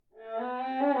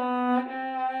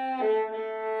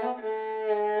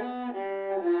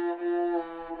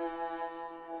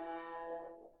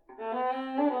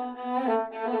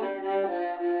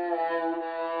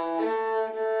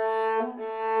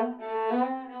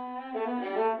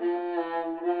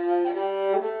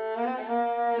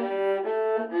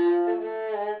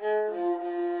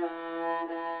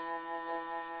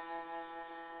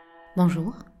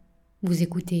Bonjour, vous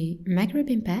écoutez Maghreb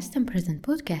in Past and Present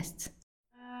Podcasts.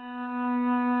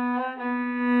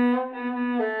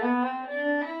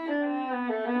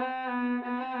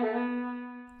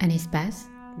 Un espace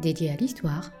dédié à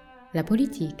l'histoire, la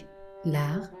politique,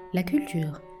 l'art, la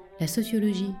culture, la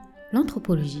sociologie,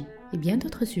 l'anthropologie et bien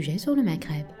d'autres sujets sur le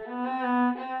Maghreb.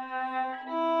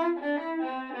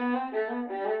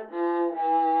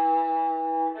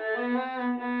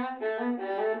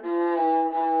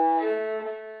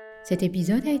 Cet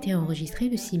épisode a été enregistré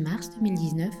le 6 mars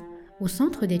 2019 au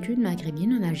Centre d'études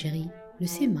maghrébines en Algérie, le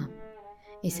CEMA,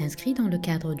 et s'inscrit dans le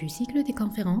cadre du cycle des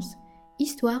conférences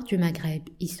Histoire du Maghreb,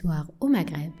 Histoire au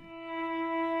Maghreb.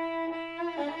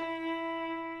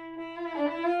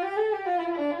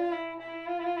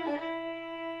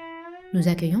 Nous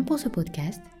accueillons pour ce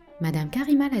podcast Madame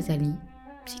Karima Lazali,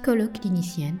 psychologue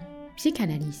clinicienne,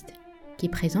 psychanalyste, qui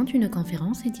présente une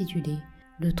conférence intitulée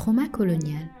 « Le trauma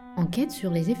colonial, enquête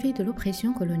sur les effets de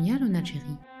l'oppression coloniale en Algérie ».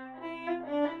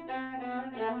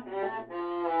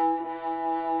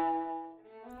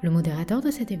 Le modérateur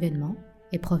de cet événement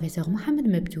est professeur Mohamed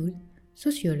Mebtoul,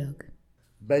 sociologue.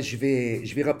 Je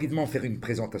vais rapidement faire une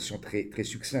présentation très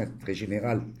succincte, très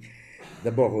générale.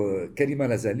 D'abord, Karima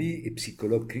Lazali est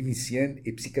psychologue clinicienne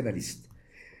et psychanalyste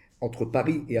entre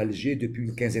Paris et Alger depuis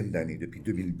une quinzaine d'années, depuis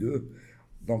 2002.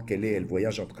 Donc, elle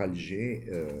voyage entre Alger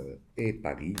et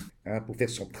Paris pour faire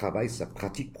son travail, sa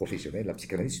pratique professionnelle. La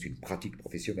psychanalyse, c'est une pratique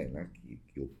professionnelle qui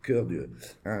est au cœur de...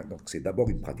 donc, c'est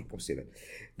d'abord une pratique professionnelle.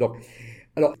 Donc,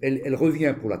 alors, elle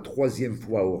revient pour la troisième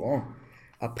fois au rang,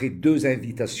 après 2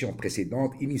 invitations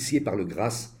précédentes, initiées par le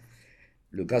GRAS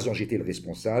dont j'étais le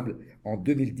responsable, en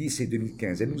 2010 et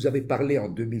 2015. Elle nous avait parlé en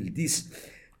 2010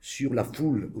 sur la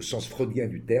foule, au sens freudien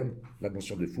du terme, la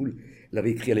notion de foule. Elle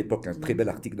avait écrit à l'époque un très bel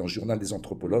article dans le journal des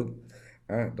anthropologues,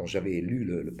 dont j'avais lu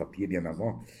le papier bien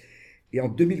avant. Et en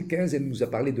 2015, elle nous a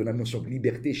parlé de la notion de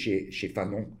liberté chez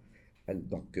Fanon. Elle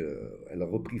a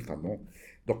repris Fanon.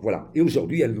 Donc voilà. Et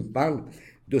aujourd'hui, elle nous parle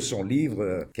de son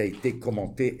livre qui a été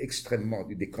commenté extrêmement,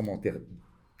 des commentaires,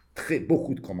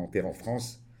 beaucoup de commentaires en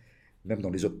France, même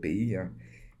dans les autres pays.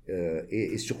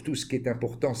 Et surtout, ce qui est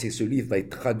important, c'est que ce livre va être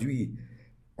traduit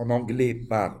en anglais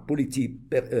par Polity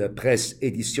Press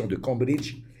Édition de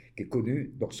Cambridge, qui est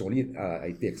connu. Donc son livre a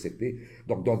été accepté.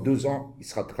 Donc dans 2 ans, il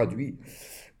sera traduit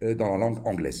dans la langue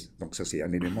anglaise. Donc ça, c'est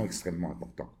un élément extrêmement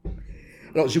important.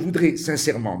 Alors je voudrais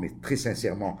sincèrement, mais très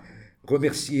sincèrement,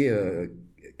 remercier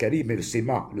Karim et le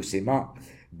SEMA,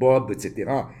 Bob,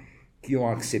 etc., qui ont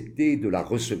accepté de la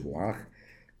recevoir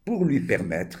pour lui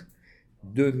permettre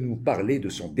de nous parler de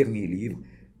son dernier livre,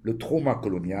 Le trauma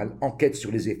colonial, enquête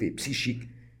sur les effets psychiques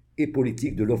et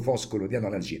politiques de l'offense coloniale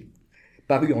en Algérie,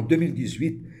 paru en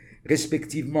 2018,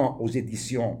 respectivement aux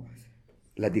éditions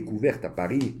La Découverte à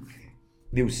Paris,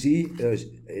 mais aussi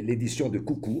l'édition de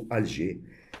Coucou, Alger.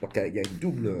 Donc il y a une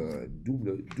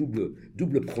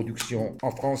double production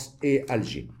en France et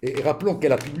Alger. Et rappelons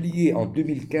qu'elle a publié en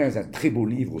 2015 un très beau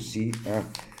livre aussi,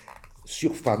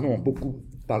 sur Fanon,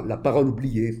 La parole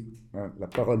oubliée, La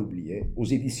parole oubliée, aux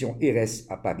éditions RS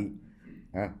à Paris,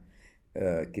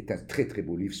 qui est un très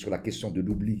beau livre sur la question de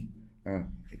l'oubli,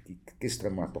 qui est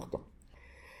extrêmement important.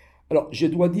 Alors, je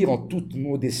dois dire en toute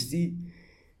modestie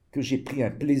que j'ai pris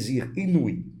un plaisir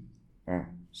inouï,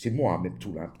 c'est moi même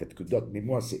tout, peut-être que d'autres, mais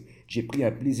moi j'ai pris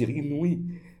un plaisir inouï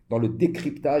dans le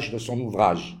décryptage de son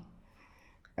ouvrage.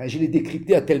 Je l'ai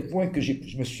décrypté à tel point que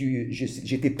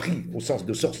j'étais pris, au sens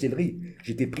de sorcellerie,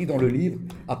 j'étais pris dans le livre,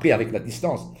 après avec la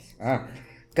distance,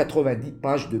 90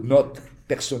 pages de notes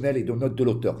personnelles et de notes de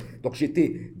l'auteur. Donc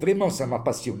ça m'a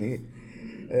passionné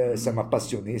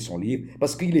son livre,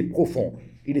 parce qu'il est profond,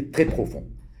 il est très profond.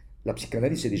 La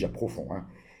psychanalyse, c'est déjà profond.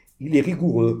 Il est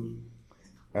rigoureux,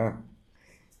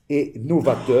 et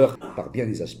novateur par bien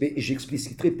des aspects, et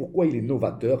j'expliciterai pourquoi il est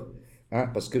novateur,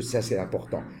 parce que ça c'est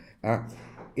important.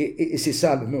 Et c'est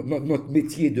ça, notre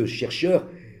métier de chercheur,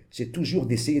 c'est toujours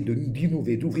d'essayer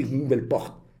d'innover, d'ouvrir de nouvelles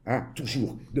portes,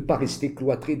 toujours, de ne pas rester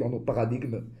cloîtré dans nos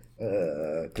paradigmes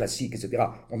classiques, etc.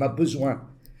 On a besoin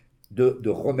de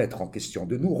remettre en question,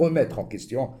 de nous remettre en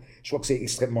question. Je crois que c'est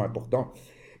extrêmement important.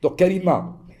 Donc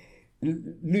Karima,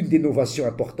 l'une des innovations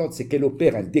importantes, c'est qu'elle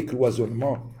opère un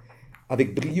décloisonnement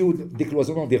avec brio,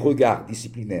 décloisonnement des regards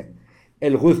disciplinaires.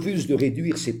 Elle refuse de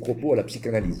réduire ses propos à la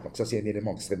psychanalyse. Donc ça, c'est un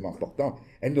élément extrêmement important.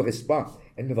 Elle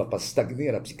ne va pas stagner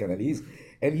à la psychanalyse.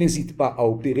 Elle n'hésite pas à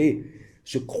opérer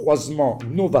ce croisement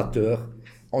novateur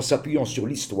en s'appuyant sur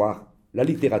l'histoire, la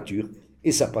littérature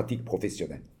et sa pratique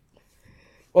professionnelle.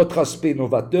 Autre aspect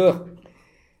novateur,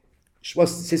 je crois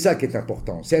que c'est ça qui est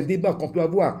important. C'est un débat qu'on peut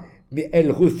avoir, mais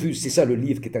elle refuse, c'est ça le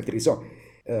livre qui est intéressant,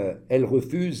 elle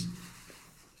refuse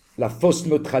la fausse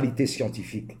neutralité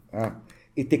scientifique, hein,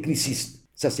 et techniciste.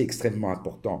 Ça, c'est extrêmement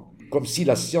important. Comme si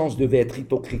la science devait être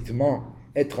hypocritement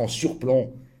être en surplomb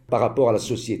par rapport à la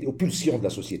société, aux pulsions de la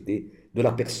société, de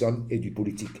la personne et du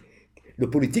politique. Le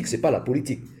politique, c'est pas la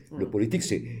politique. Le politique,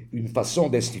 c'est une façon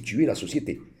d'instituer la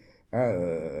société. Hein,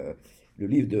 le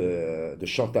livre de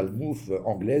Chantal Mouffe,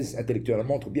 anglaise,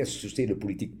 intellectuellement, montre bien ce que c'est le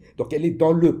politique. Donc, elle est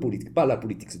dans le politique, pas la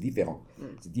politique, c'est différent.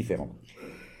 C'est différent.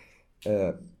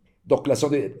 Donc,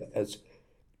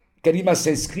 Kalima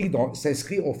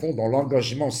s'inscrit au fond dans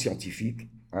l'engagement scientifique,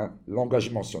 hein,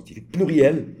 l'engagement scientifique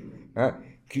pluriel, hein,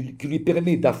 qui lui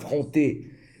permet d'affronter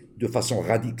de façon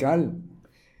radicale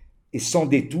et sans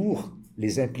détour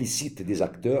les implicites des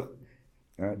acteurs,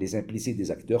 hein, les implicites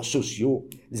des acteurs sociaux,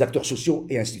 les acteurs sociaux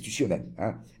et institutionnels,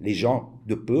 hein, les gens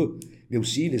de peu, mais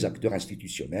aussi les acteurs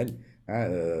institutionnels, hein,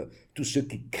 tous ceux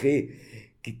qui créent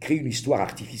une histoire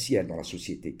artificielle dans la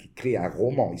société, qui créent un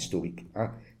roman historique,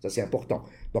 hein, ça c'est important.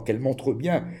 Donc elle montre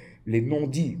bien les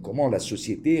non-dits, comment la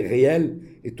société réelle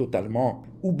est totalement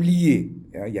oubliée,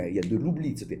 hein, il y a de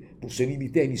l'oubli, pour se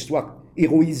limiter à une histoire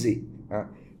héroïsée, hein.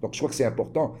 Donc je crois que c'est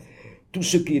important. Tout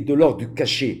ce qui est de l'ordre du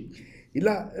cachet. Et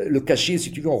là, le cachet,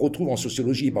 si tu veux, on retrouve en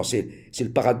sociologie, bon, c'est le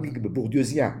paradigme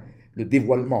bourdieusien, le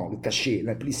dévoilement, le cachet,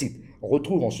 l'implicite. On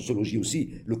retrouve en sociologie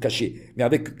aussi le cachet, mais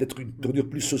avec peut-être une tournure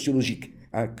plus sociologique,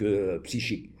 hein, que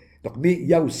psychique. Donc, mais il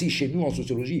y a aussi chez nous en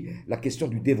sociologie la question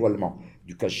du dévoilement,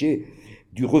 du cachet,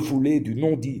 du refoulé, du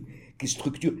non-dit, qui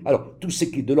structure. Alors, tout ce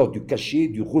qui est de l'ordre du cachet,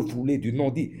 du refoulé, du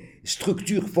non-dit,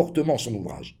 structure fortement son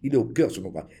ouvrage. Il est au cœur de son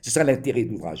ouvrage. C'est ça l'intérêt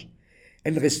de l'ouvrage.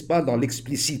 Elle ne reste pas dans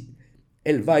l'explicite.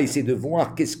 Elle va essayer de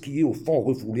voir qu'est-ce qui est au fond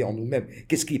refoulé en nous-mêmes,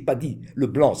 qu'est-ce qui n'est pas dit, le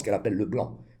blanc, ce qu'elle appelle le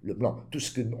blanc, tout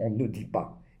ce qu'on ne dit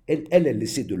pas. Elle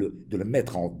essaie de le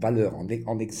mettre en valeur,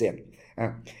 en exergue,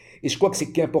 hein. Et je crois que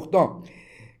c'est important.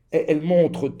 Elle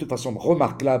montre de façon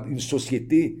remarquable une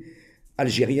société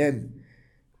algérienne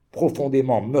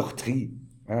profondément meurtrie,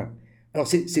 hein. Alors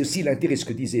c'est aussi l'intérêt, ce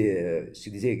que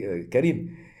disait Karim,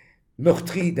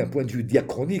 meurtrie d'un point de vue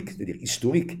diachronique, c'est-à-dire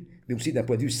historique, mais aussi d'un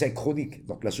point de vue synchronique,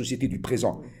 donc la société du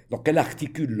présent. Donc elle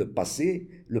articule le passé,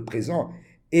 le présent,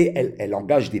 et elle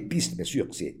engage des pistes, bien sûr.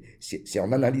 C'est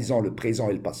en analysant le présent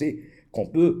et le passé qu'on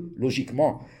peut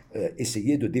logiquement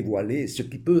essayer de dévoiler ce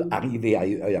qui peut arriver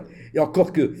ailleurs. Et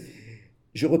encore que,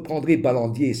 je reprendrai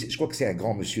Balandier, je crois que c'est un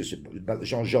grand monsieur,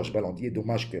 Jean-Georges Balandier,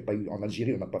 dommage qu'il n'y ait pas eu, en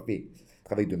Algérie, on n'a pas fait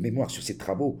travail de mémoire sur ses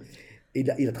travaux. Il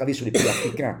a travaillé sur les pays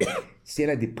africains. C'est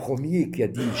l'un des premiers qui a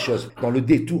dit une chose. Dans Le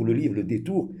Détour, le livre Le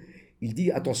Détour, il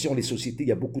dit, attention, les sociétés, il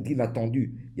y a beaucoup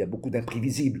d'inattendus, il y a beaucoup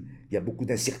d'imprévisibles, il y a beaucoup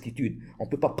d'incertitudes. On ne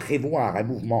peut pas prévoir un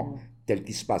mouvement tel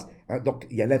qu'il se passe, hein. Donc,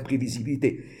 il y a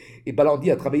l'imprévisibilité. Et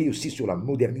Balandier a travaillé aussi sur la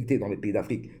modernité dans les pays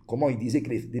d'Afrique. Comment il disait que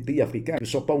les pays africains ne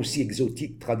sont pas aussi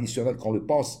exotiques, traditionnels qu'on le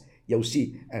pense. Il y a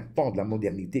aussi un pan de la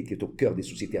modernité qui est au cœur des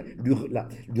sociétés.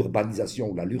 L'urbanisation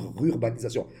ou la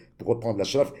rurbanisation, pour reprendre la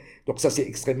chef. Donc ça, c'est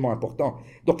extrêmement important.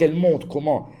 Donc elle montre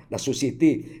comment la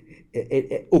société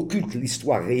elle occulte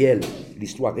l'histoire réelle,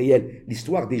 l'histoire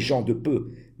des gens de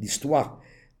peu,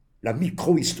 la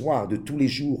micro-histoire de tous les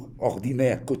jours,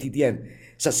 ordinaire, quotidienne.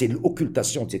 Ça, c'est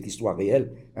l'occultation de cette histoire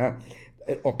réelle, hein.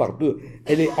 On parle peu.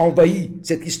 Elle est envahie.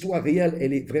 Cette histoire réelle,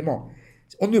 elle est vraiment...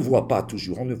 On ne voit pas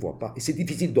toujours, on ne voit pas. Et c'est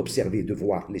difficile d'observer, de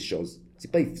voir les choses.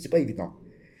 C'est pas évident.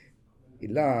 Et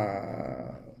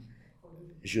là,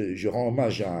 je rends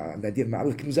hommage à Nadir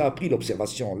Maalouf qui nous a appris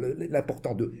l'observation,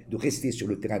 l'important de rester sur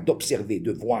le terrain, d'observer,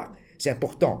 de voir. C'est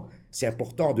important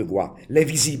de voir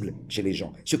l'invisible chez les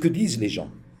gens, ce que disent les gens,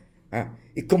 hein,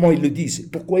 et comment ils le disent,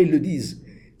 pourquoi ils le disent.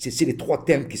 C'est les trois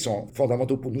thèmes qui sont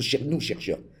fondamentaux pour nous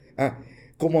chercheurs, hein.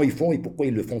 Comment ils font et pourquoi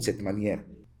ils le font de cette manière.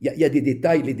 Il y a des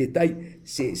détails, les détails,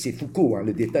 c'est Foucault, hein,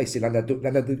 le détail, c'est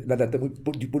l'anatomie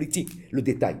du politique, le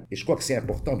détail. Et je crois que c'est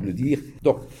important de le dire.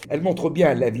 Donc, elle montre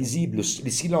bien l'invisible,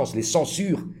 les silences, les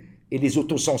censures et les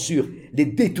autocensures, les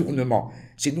détournements.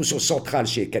 C'est une notion centrale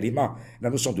chez Kalima, la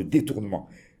notion de détournement.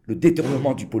 Le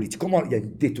détournement du politique. Comment il y a un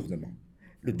détournement?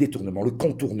 Le détournement, le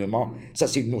contournement, ça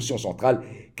c'est une notion centrale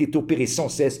qui est opérée sans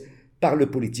cesse par le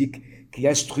politique, qui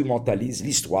instrumentalise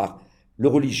l'histoire, le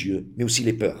religieux, mais aussi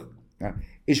les peurs, hein.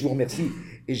 Et je vous remercie,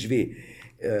 et je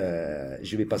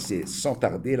vais passer sans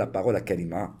tarder la parole à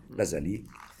Kalima Lazali.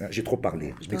 J'ai trop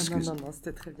parlé, je m'excuse. Non,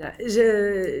 c'était très bien.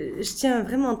 Je tiens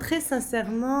vraiment très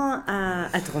sincèrement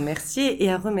à te remercier et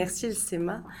à remercier le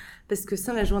SEMA, parce que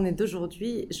sans la journée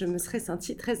d'aujourd'hui, je me serais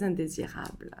sentie très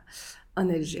indésirable en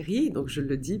Algérie, donc je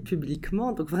le dis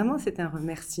publiquement. Donc vraiment, c'est un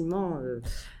remerciement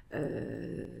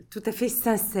tout à fait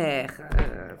sincère.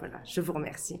 Voilà, je vous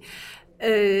remercie.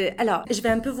 Alors, je vais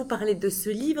un peu vous parler de ce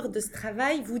livre, de ce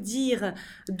travail, vous dire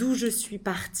d'où je suis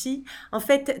partie. En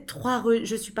fait,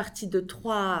 je suis partie de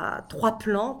trois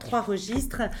plans, 3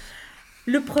 registres.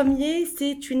 Le premier,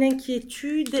 c'est une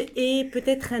inquiétude et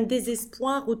peut-être un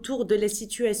désespoir autour de la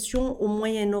situation au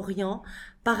Moyen-Orient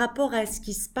par rapport à ce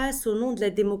qui se passe au nom de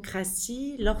la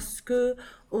démocratie lorsque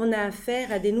on a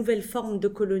affaire à des nouvelles formes de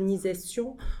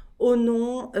colonisation au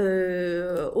nom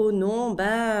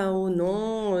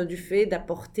du fait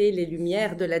d'apporter les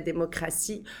lumières de la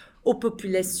démocratie aux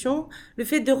populations, le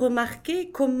fait de remarquer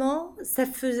comment ça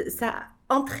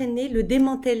entraîner le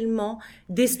démantèlement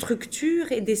des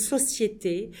structures et des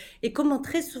sociétés et comment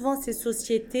très souvent ces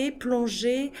sociétés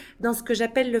plongeaient dans ce que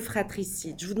j'appelle le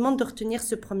fratricide. Je vous demande de retenir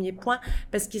ce premier point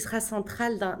parce qu'il sera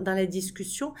central dans la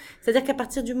discussion. C'est-à-dire qu'à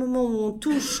partir du moment où on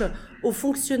touche au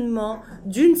fonctionnement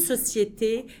d'une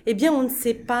société, eh bien on ne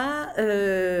sait pas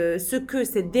ce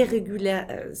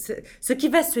qui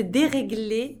va se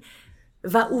dérégler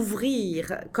va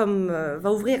ouvrir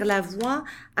la voie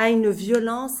à une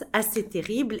violence assez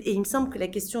terrible. Et il me semble que la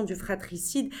question du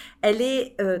fratricide, elle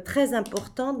est très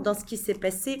importante dans ce qui s'est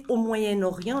passé au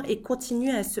Moyen-Orient et continue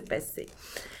à se passer.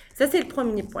 Ça, c'est le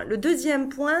premier point. Le deuxième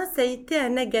point, ça a été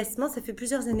un agacement. Ça fait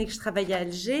plusieurs années que je travaille à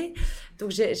Alger.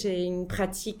 Donc, j'ai une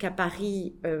pratique à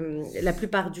Paris la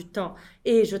plupart du temps.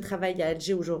 Et je travaille à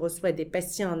Alger où je reçois des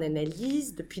patients en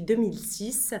analyse depuis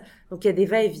 2006. Donc, il y a des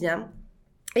va-et-vient.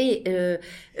 Et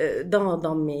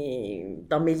dans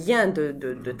mes liens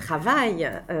de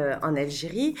travail en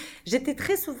Algérie, j'étais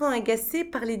très souvent agacée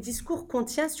par les discours qu'on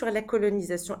tient sur la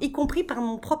colonisation, y compris par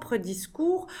mon propre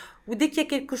discours, où dès qu'il y a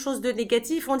quelque chose de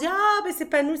négatif, on dit « Ah, ben c'est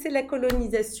pas nous, c'est la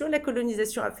colonisation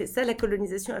a fait ça, la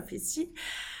colonisation a fait ci ».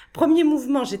 Premier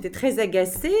mouvement, j'étais très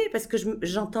agacée parce que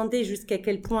j'entendais jusqu'à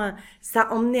quel point ça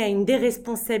emmenait à une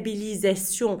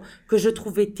déresponsabilisation que je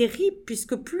trouvais terrible,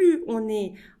 puisque plus on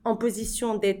est en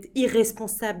position d'être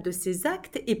irresponsable de ses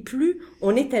actes et plus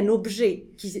on est un objet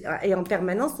et en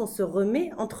permanence on se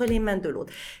remet entre les mains de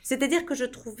l'autre. C'est-à-dire que je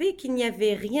trouvais qu'il n'y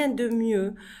avait rien de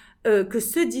mieux que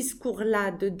ce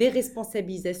discours-là de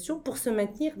déresponsabilisation pour se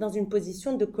maintenir dans une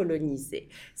position de coloniser.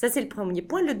 Ça, c'est le premier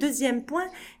point. Le deuxième point,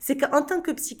 c'est qu'en tant que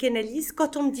psychanalyste,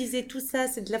 quand on me disait tout ça,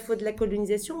 c'est de la faute de la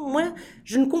colonisation, moi,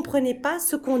 je ne comprenais pas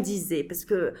ce qu'on disait, parce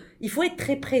que il faut être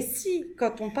très précis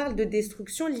quand on parle de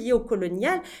destruction liée au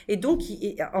colonial, et donc,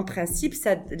 en principe,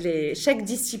 chaque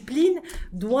discipline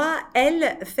doit,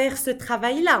 elle, faire ce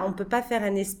travail-là. On peut pas faire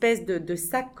une espèce de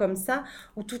sac comme ça,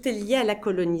 où tout est lié à la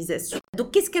colonisation.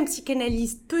 Donc, qu'est-ce qu'un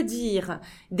psychanalyste peut dire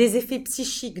des effets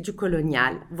psychiques du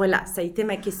colonial? Voilà, ça a été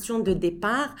ma question de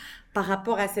départ par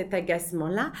rapport à cet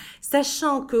agacement-là,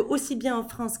 sachant que aussi bien en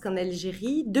France qu'en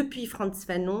Algérie, depuis Frantz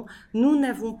Fanon, nous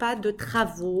n'avons pas de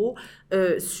travaux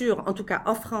en tout cas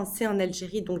en France et en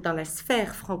Algérie, donc dans la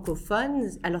sphère francophone,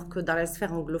 alors que dans la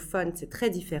sphère anglophone, c'est très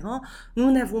différent. Nous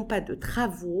n'avons pas de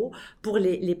travaux pour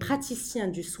les praticiens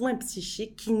du soin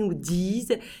psychique qui nous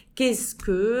disent qu'est-ce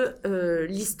que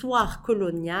l'histoire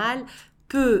coloniale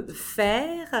peut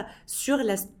faire sur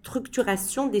la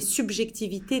structuration des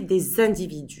subjectivités des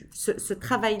individus. Ce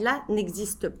travail-là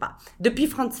n'existe pas. Depuis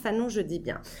Frantz Fanon, je dis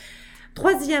bien.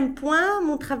 Troisième point,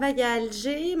 mon travail à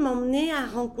Alger m'emmenait à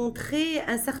rencontrer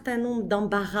un certain nombre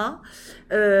d'embarras,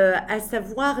 à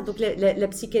savoir, donc la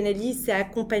psychanalyse, c'est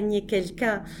accompagner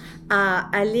quelqu'un à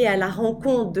aller à la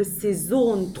rencontre de ces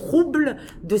zones troubles,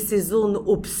 de ces zones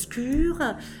obscures.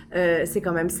 C'est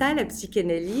quand même ça, la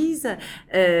psychanalyse.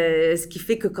 Ce qui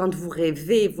fait que quand vous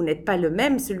rêvez, vous n'êtes pas le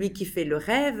même. Celui qui fait le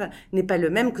rêve n'est pas le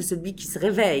même que celui qui se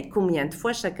réveille. Combien de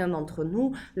fois, chacun d'entre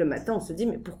nous, le matin, on se dit «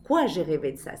 Mais pourquoi j'ai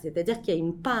rêvé de ça ?» C'est-à-dire qu'il y a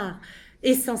une part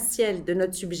essentielle de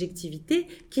notre subjectivité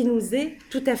qui nous est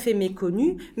tout à fait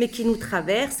méconnue, mais qui nous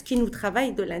traverse, qui nous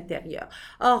travaille de l'intérieur.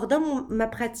 Or, dans ma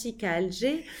pratique à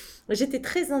Alger, j'étais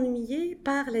très ennuyée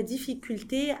par la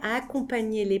difficulté à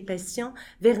accompagner les patients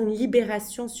vers une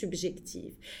libération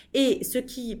subjective. Et ce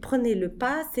qui prenait le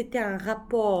pas, c'était un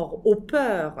rapport aux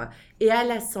peurs et à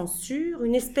la censure,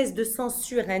 une espèce de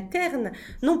censure interne,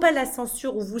 non pas la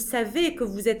censure où vous savez que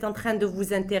vous êtes en train de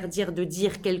vous interdire de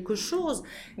dire quelque chose,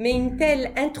 mais une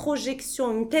telle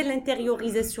introjection, une telle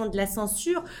intériorisation de la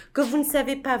censure que vous ne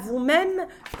savez pas vous-même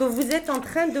que vous êtes en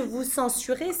train de vous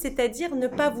censurer, c'est-à-dire ne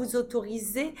pas vous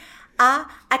autoriser à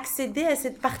accéder à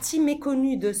cette partie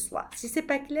méconnue de soi. Si c'est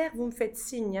pas clair, vous me faites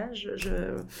signe. Hein,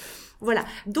 Voilà.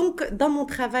 Donc, dans mon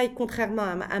travail, contrairement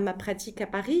à ma pratique à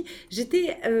Paris,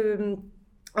 j'étais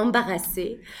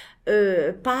embarrassée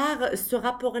par ce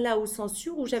rapport-là aux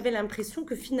censures où j'avais l'impression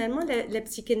que finalement la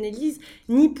psychanalyse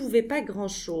n'y pouvait pas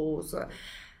grand-chose.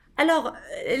 Alors,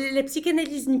 la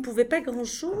psychanalyse n'y pouvait pas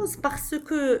grand-chose parce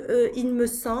que il me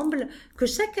semble que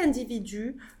chaque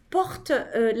individu porte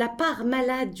la part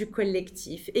malade du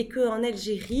collectif et qu'en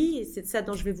Algérie, c'est de ça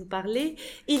dont je vais vous parler,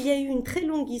 il y a eu une très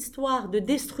longue histoire de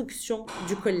destruction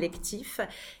du collectif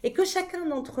et que chacun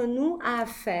d'entre nous a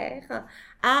affaire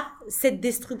à cette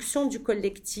destruction du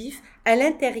collectif à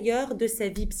l'intérieur de sa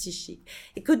vie psychique.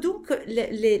 Et que donc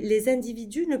les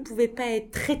individus ne pouvaient pas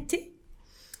être traités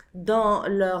dans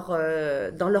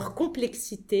leur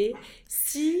complexité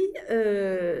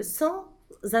sans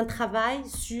un travail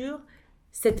sur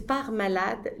cette part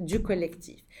malade du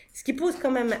collectif. Ce qui pose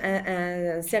quand même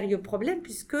un sérieux problème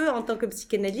puisque en tant que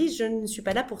psychanalyste, je ne suis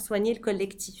pas là pour soigner le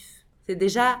collectif. C'est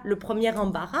déjà le premier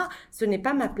embarras. Ce n'est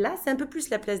pas ma place. C'est un peu plus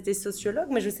la place des sociologues,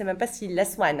 mais je ne sais même pas s'ils la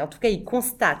soignent. En tout cas, ils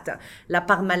constatent la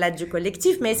part malade du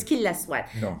collectif, mais est-ce qu'ils la soignent?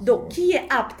 Non. Donc, qui est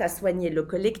apte à soigner le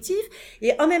collectif?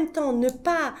 Et en même temps, ne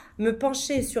pas me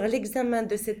pencher sur l'examen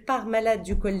de cette part malade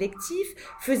du collectif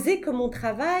faisait que mon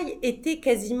travail était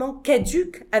quasiment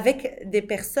caduque avec des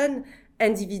personnes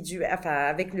individuelles, enfin,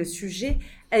 avec le sujet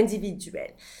individuel.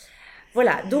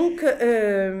 Voilà. Donc,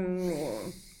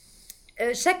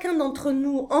 chacun d'entre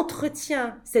nous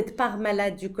entretient cette part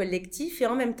malade du collectif et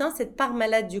en même temps, cette part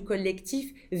malade du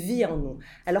collectif vit en nous.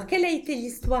 Alors, quelle a été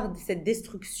l'histoire de cette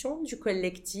destruction du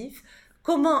collectif?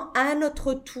 Comment, à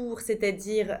notre tour,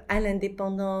 c'est-à-dire à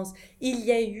l'indépendance, il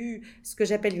y a eu ce que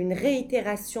j'appelle une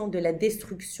réitération de la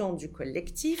destruction du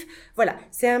collectif? Voilà,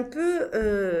 c'est un peu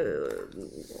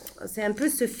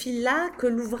ce fil-là que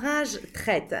l'ouvrage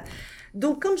traite.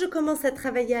 Donc, quand je commence à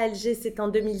travailler à Alger, c'est en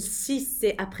 2006,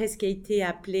 c'est après ce qui a été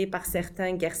appelé par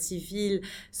certains guerre civile,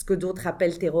 ce que d'autres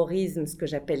appellent terrorisme, ce que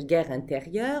j'appelle guerre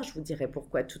intérieure, je vous dirai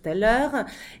pourquoi tout à l'heure.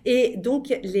 Et donc,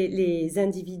 les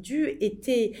individus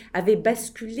avaient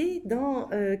basculé dans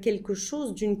quelque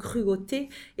chose d'une cruauté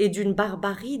et d'une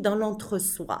barbarie dans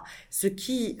l'entre-soi, ce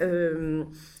qui...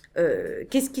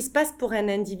 qu'est-ce qui se passe pour un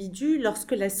individu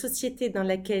lorsque la société dans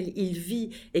laquelle il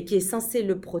vit et qui est censée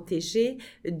le protéger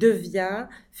devient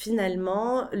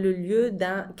finalement le lieu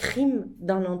d'un crime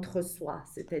dans l'entre-soi,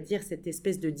 c'est-à-dire cette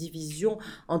espèce de division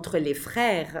entre les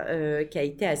frères qui a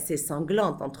été assez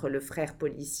sanglante entre le frère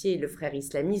policier et le frère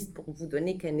islamiste, pour vous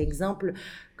donner qu'un exemple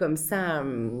comme ça...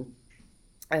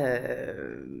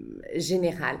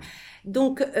 général.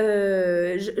 Donc,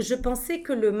 je pensais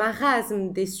que le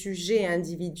marasme des sujets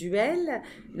individuels,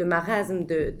 le marasme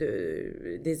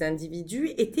des individus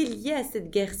était lié à cette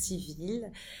guerre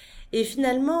civile. Et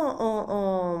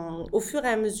finalement, au fur et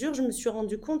à mesure, je me suis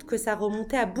rendu compte que ça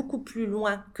remontait à beaucoup plus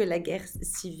loin que la guerre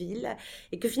civile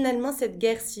et que finalement, cette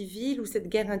guerre civile ou cette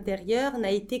guerre intérieure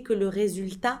n'a été que le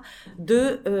résultat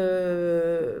de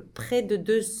près de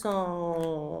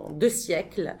 2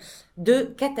 siècles de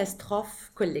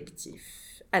catastrophes collectives.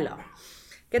 Alors,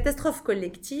 catastrophe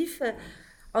collective...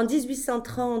 En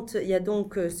 1830, il y a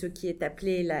donc ce qui est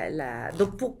appelé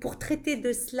Donc, pour traiter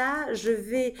de cela, je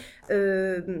vais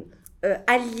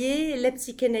allier la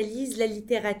psychanalyse, la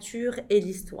littérature et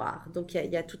l'histoire. Donc,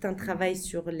 il y a tout un travail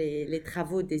sur les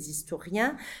travaux des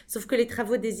historiens, sauf que les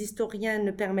travaux des historiens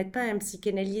ne permettent pas à un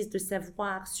psychanalyste de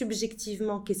savoir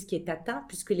subjectivement qu'est-ce qui est atteint,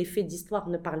 puisque les faits d'histoire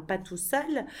ne parlent pas tout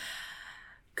seuls,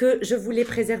 que je voulais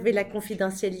préserver la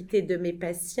confidentialité de mes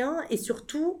patients et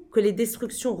surtout que les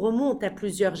destructions remontent à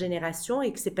plusieurs générations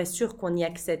et que c'est pas sûr qu'on y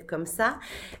accède comme ça.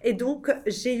 Et donc,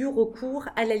 j'ai eu recours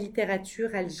à la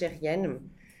littérature algérienne,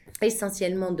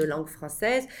 essentiellement de langue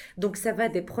française. Donc, ça va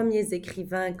des premiers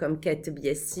écrivains comme Kateb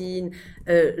Yassine,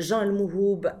 Jean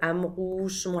El-Mouhoub,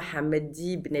 Amrouche, Mohamed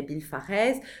Dib, Nabil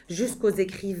Farès, jusqu'aux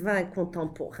écrivains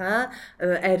contemporains,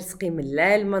 Erzqi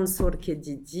Mellal, Mansour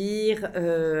Kedidir,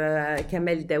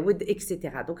 Kamel Daoud, etc.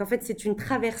 Donc, en fait, c'est une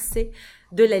traversée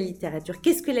de la littérature.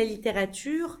 Qu'est-ce que la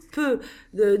littérature peut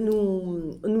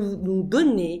nous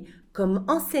donner comme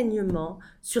enseignement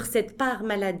sur cette part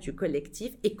malade du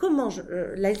collectif et comment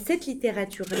cette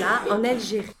littérature-là, en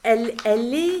Algérie,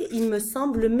 elle est, il me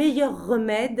semble, le meilleur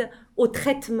remède au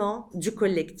traitement du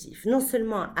collectif. Non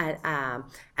seulement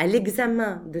à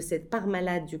l'examen de cette part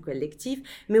malade du collectif,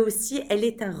 mais aussi elle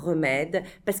est un remède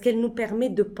parce qu'elle nous permet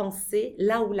de penser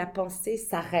là où la pensée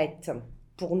s'arrête.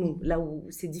 Pour nous, là où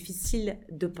c'est difficile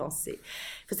de penser.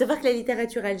 Il faut savoir que la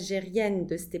littérature algérienne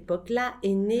de cette époque-là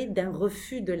est née d'un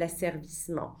refus de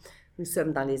l'asservissement. Nous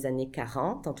sommes dans les années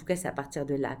 40, en tout cas c'est à partir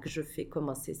de là que je fais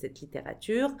commencer cette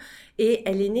littérature, et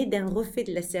elle est née d'un refus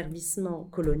de l'asservissement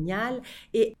colonial,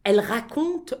 et elle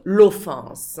raconte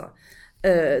l'offense.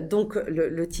 Donc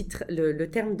le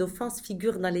terme d'offense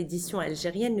figure dans l'édition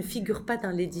algérienne, ne figure pas dans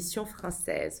l'édition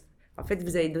française. En fait,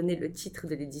 vous avez donné le titre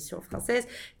de l'édition française,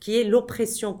 qui est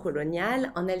l'oppression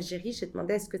coloniale. En Algérie, j'ai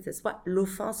demandé à ce que ce soit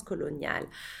l'offense coloniale.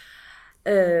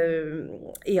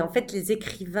 Et en fait, les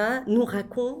écrivains nous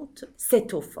racontent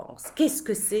cette offense. Qu'est-ce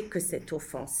que c'est que cette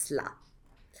offense-là?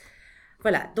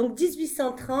 Voilà, donc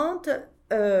 1830,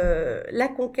 la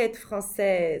conquête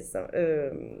française,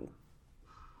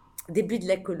 début de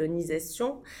la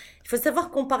colonisation. Il faut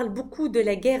savoir qu'on parle beaucoup de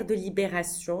la guerre de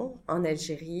libération en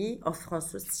Algérie, en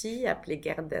France aussi, appelée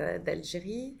guerre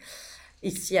d'Algérie,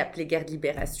 ici appelée guerre de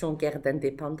libération, guerre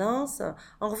d'indépendance.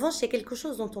 En revanche, il y a quelque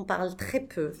chose dont on parle très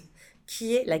peu,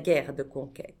 qui est la guerre de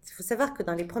conquête. Il faut savoir que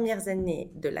dans les premières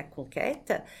années de la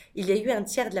conquête, il y a eu un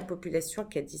tiers de la population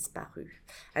qui a disparu.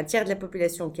 Un tiers de la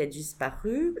population qui a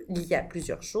disparu, il y a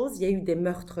plusieurs choses. Il y a eu des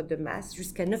meurtres de masse,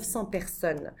 jusqu'à 900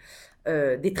 personnes,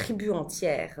 des tribus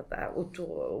entières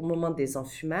au moment des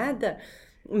enfumades,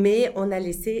 mais on a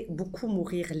laissé beaucoup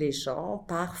mourir les gens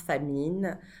par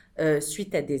famine,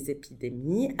 suite à des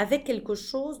épidémies, avec quelque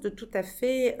chose de tout à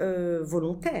fait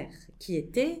volontaire, qui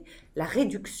était la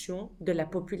réduction de la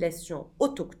population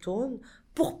autochtone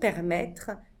pour permettre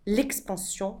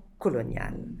l'expansion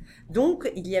coloniale.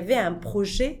 Donc, il y avait un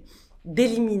projet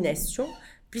d'élimination,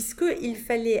 puisqu'il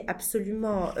fallait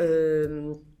absolument...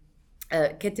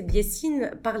 Kateb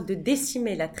Yessine parle de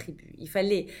décimer la tribu. Il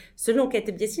fallait, selon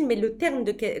Kateb Yessine, mais le terme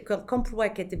qu'emploie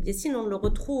Kateb Yessine, on le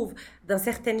retrouve dans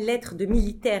certaines lettres de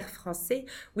militaires français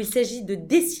où il s'agit de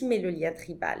décimer le lien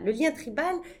tribal. Le lien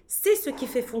tribal, c'est ce qui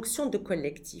fait fonction de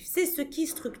collectif, c'est ce qui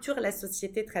structure la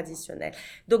société traditionnelle.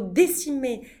 Donc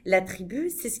décimer la tribu,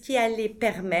 c'est ce qui allait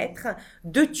permettre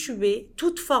de tuer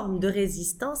toute forme de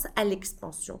résistance à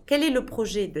l'expansion. Quel est le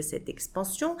projet de cette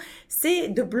expansion? C'est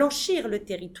de blanchir le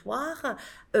territoire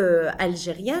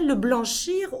algérien, le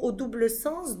blanchir au double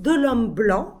sens de l'homme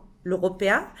blanc,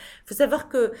 l'Européen. Il faut savoir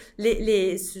que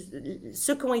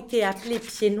ceux qui ont été appelés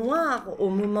pieds noirs au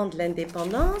moment de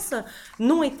l'indépendance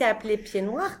n'ont été appelés pieds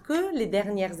noirs que les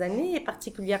dernières années, et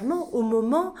particulièrement au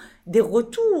moment des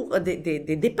retours,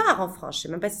 des départs en France. Je ne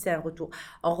sais même pas si c'est un retour.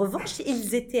 En revanche,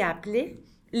 ils étaient appelés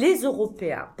les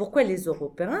Européens. Pourquoi les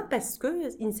Européens? Parce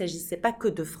qu'il ne s'agissait pas que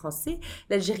de Français.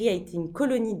 L'Algérie a été une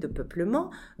colonie de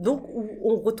peuplement, donc où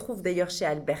on retrouve d'ailleurs chez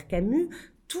Albert Camus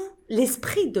tout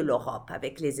l'esprit de l'Europe,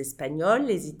 avec les Espagnols,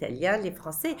 les Italiens, les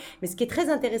Français. Mais ce qui est très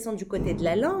intéressant du côté de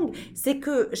la langue, c'est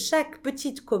que chaque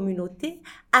petite communauté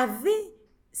avait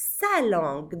sa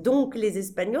langue. Donc, les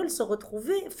Espagnols se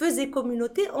retrouvaient, faisaient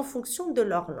communauté en fonction de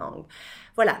leur langue.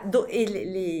 Voilà.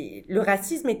 Et le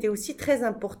racisme était aussi très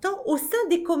important au sein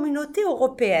des communautés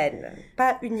européennes,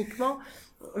 pas uniquement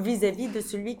vis-à-vis de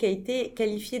celui qui a été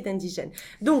qualifié d'indigène.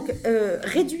 Donc,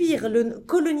 réduire le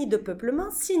colonie de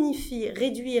peuplement signifie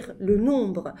réduire le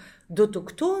nombre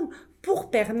d'autochtones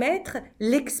pour permettre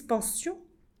l'expansion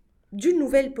d'une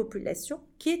nouvelle population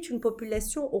qui est une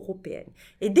population européenne.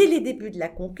 Et dès les débuts de la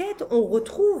conquête, on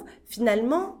retrouve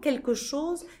finalement quelque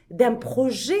chose d'un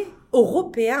projet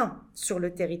européen sur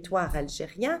le territoire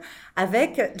algérien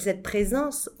avec cette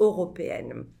présence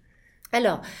européenne.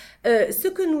 Alors, ce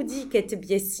que nous dit Kateb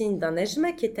Yessine dans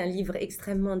Nejma, qui est un livre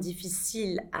extrêmement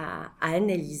difficile à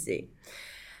analyser,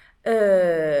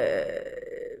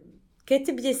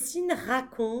 Kateb Yessine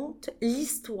raconte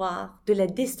l'histoire de la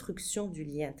destruction du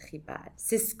lien tribal.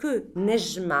 C'est ce que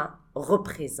Nejma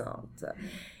représente.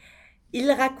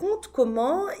 Il raconte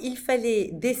comment il fallait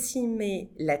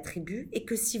décimer la tribu et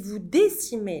que si vous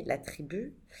décimez la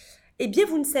tribu, eh bien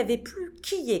vous ne savez plus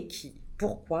qui est qui.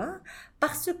 Pourquoi?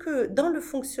 Parce que dans le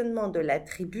fonctionnement de la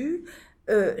tribu,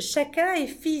 chacun est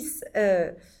fils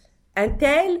un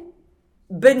tel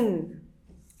ben.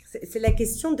 C'est la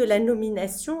question de la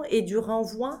nomination et du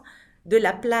renvoi de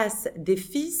la place des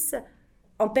fils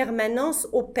en permanence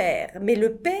au père. Mais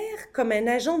le père comme un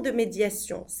agent de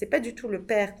médiation. C'est pas du tout le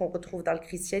père qu'on retrouve dans le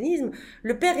christianisme.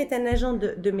 Le père est un agent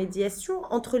de médiation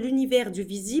entre l'univers du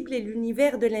visible et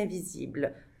l'univers de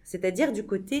l'invisible. C'est-à-dire du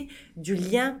côté du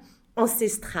lien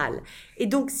ancestral. Et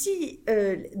donc,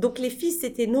 donc les fils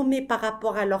étaient nommés par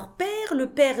rapport à leur père, le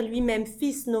père lui-même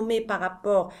fils nommé par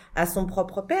rapport à son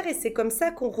propre père, et c'est comme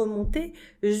ça qu'on remontait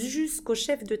jusqu'au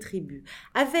chef de tribu.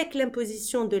 Avec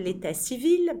l'imposition de l'état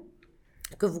civil,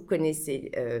 que vous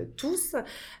connaissez tous,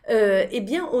 eh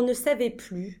bien, on ne savait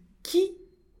plus qui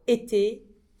était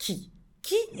qui.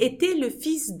 Qui était le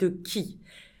fils de qui?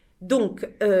 Donc,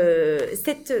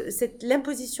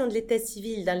 l'imposition de l'état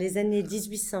civil dans les années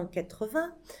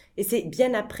 1880, et c'est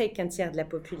bien après qu'un tiers de la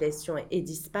population ait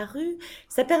disparu,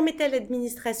 ça permettait à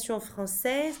l'administration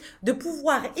française de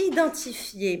pouvoir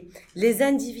identifier les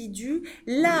individus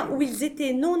là où ils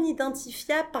étaient non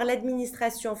identifiables par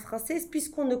l'administration française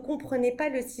puisqu'on ne comprenait pas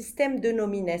le système de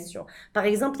nomination. Par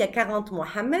exemple, il y a 40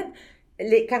 Mohammed.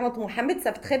 Les 40 Mohammed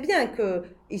savent très bien qu'ils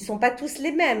ne sont pas tous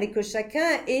les mêmes et que chacun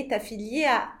est affilié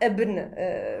à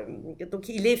Ibn. Donc,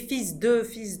 il est fils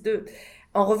d'eux.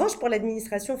 En revanche, pour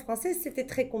l'administration française, c'était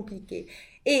très compliqué.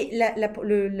 Et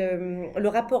le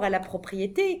rapport à la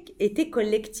propriété était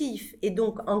collectif. Et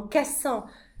donc, en cassant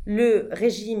le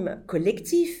régime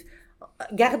collectif,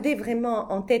 gardez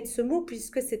vraiment en tête ce mot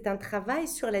puisque c'est un travail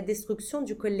sur la destruction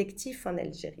du collectif en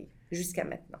Algérie, jusqu'à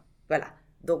maintenant. Voilà.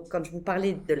 Donc, quand je vous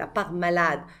parlais de la part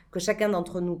malade que chacun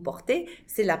d'entre nous portait,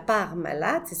 c'est la part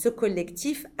malade, c'est ce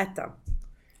collectif atteint.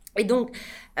 Et donc,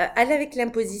 avec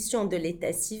l'imposition de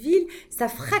l'état civil, ça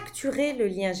fracturait le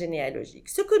lien généalogique.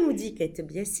 Ce que nous dit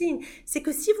Kateb Yassine, c'est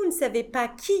que si vous ne savez pas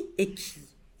qui est qui,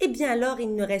 eh bien alors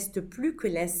il ne reste plus que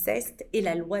l'inceste et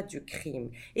la loi du crime.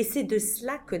 Et c'est de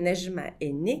cela que Nejma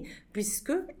est née,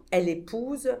 puisqu'elle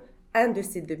épouse un de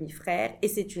ses demi-frères, et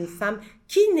c'est une femme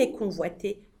qui n'est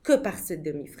convoitée que par ce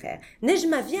demi-frère.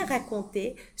 Nejma vient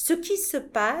raconter ce qui se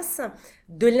passe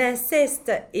de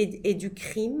l'inceste et du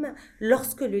crime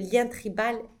lorsque le lien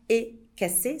tribal est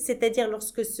cassé, c'est-à-dire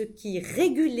lorsque ce qui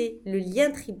régulait le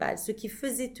lien tribal, ce qui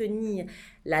faisait tenir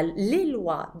les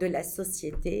lois de la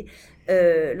société,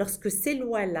 lorsque ces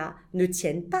lois-là ne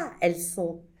tiennent pas, elles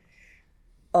sont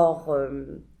hors...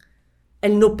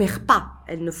 elles n'opèrent pas,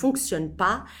 elles ne fonctionnent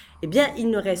pas, eh bien, il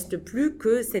ne reste plus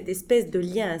que cette espèce de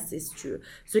lien incestueux.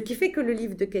 Ce qui fait que le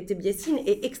livre de Kateb Yassine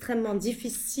est extrêmement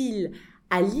difficile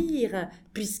à lire,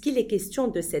 puisqu'il est question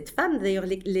de cette femme. D'ailleurs,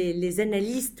 les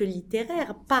analystes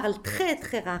littéraires parlent très,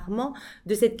 très rarement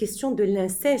de cette question de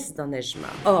l'inceste dans Nejma.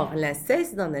 Or,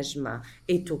 l'inceste dans Nejma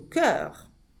est au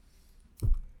cœur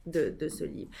de ce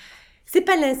livre. C'est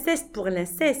pas l'inceste pour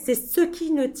l'inceste, c'est ce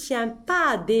qui ne tient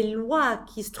pas des lois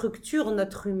qui structurent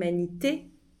notre humanité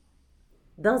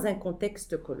dans un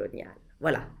contexte colonial.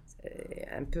 Voilà, c'est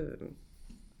un peu...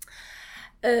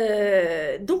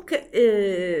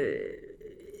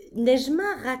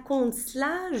 Nejma raconte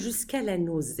cela jusqu'à la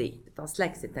nausée. C'est en cela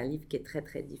que c'est un livre qui est très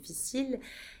très difficile.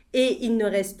 Et il ne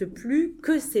reste plus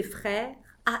que ses frères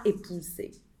à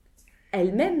épouser.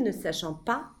 Elle-même ne sachant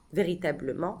pas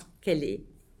véritablement qu'elle est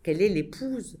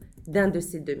l'épouse d'un de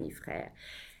ses demi-frères.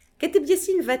 Kateb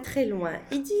Yassine va très loin.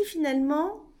 Il dit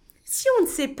finalement, si on ne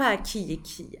sait pas qui est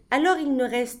qui, alors il ne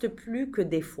reste plus que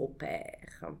des faux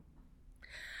pères.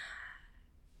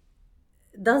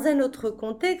 Dans un autre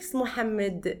contexte,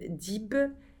 Mohamed Dib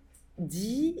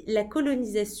dit « La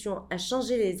colonisation a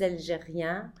changé les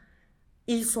Algériens,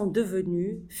 ils sont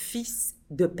devenus fils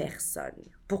de personne. »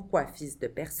 Pourquoi fils de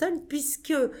personne?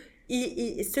 Puisque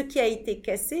ce qui a été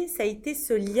cassé, ça a été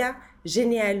ce lien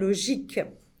généalogique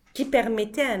qui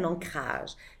permettait un ancrage.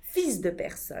 Fils de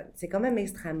personne, c'est quand même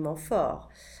extrêmement fort.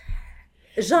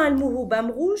 Jean Al-Mouhoub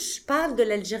Amrouche parle de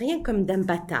l'Algérien comme d'un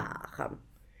bâtard,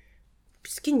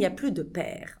 puisqu'il n'y a plus de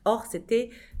père. Or, c'était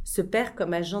ce père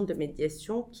comme agent de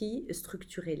médiation qui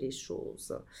structurait les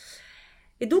choses.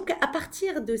 Et donc, à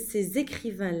partir de ces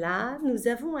écrivains-là, nous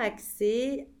avons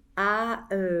accès à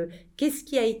qu'est-ce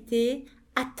qui a été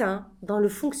atteint dans le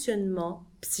fonctionnement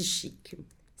psychique,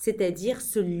 c'est-à-dire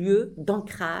ce lieu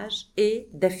d'ancrage et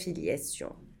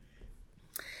d'affiliation,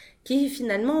 qui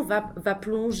finalement va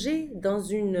plonger dans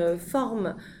une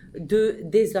forme de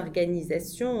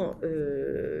désorganisation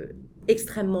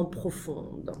extrêmement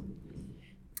profonde,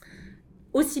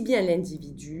 aussi bien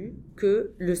l'individu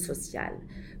que le social.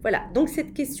 Voilà, donc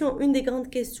cette question, une des grandes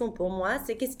questions pour moi,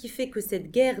 c'est qu'est-ce qui fait que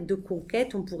cette guerre de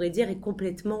conquête, on pourrait dire, est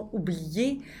complètement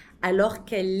oubliée alors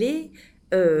qu'elle est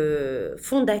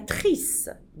fondatrice,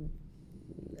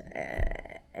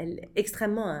 elle est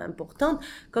extrêmement importante.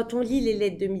 Quand on lit les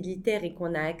lettres de militaires et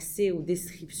qu'on a accès aux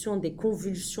descriptions des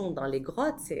convulsions dans les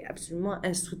grottes, c'est absolument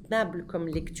insoutenable comme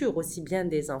lecture, aussi bien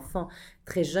des enfants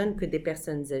très jeunes que des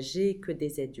personnes âgées, que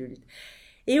des adultes.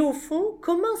 Et au fond,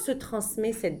 comment se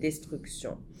transmet cette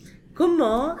destruction?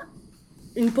 Comment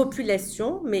une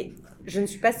population, mais je ne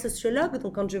suis pas sociologue,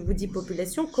 donc quand je vous dis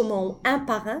population, comment un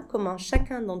par un, comment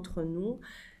chacun d'entre nous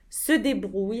se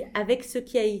débrouille avec ce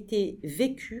qui a été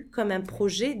vécu comme un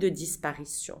projet de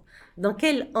disparition. Dans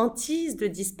quelle hantise de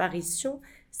disparition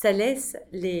ça laisse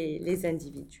les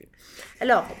individus.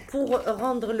 Alors, pour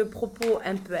rendre le propos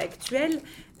un peu actuel,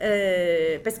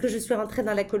 parce que je suis rentrée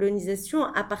dans la colonisation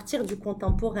à partir du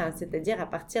contemporain, c'est-à-dire à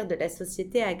partir de la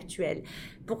société actuelle.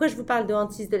 Pourquoi je vous parle de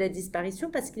hantise de la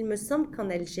disparition? Parce qu'il me semble qu'en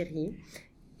Algérie,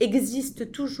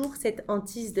 existe toujours cette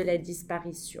hantise de la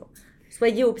disparition.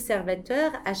 Soyez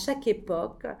observateurs, à chaque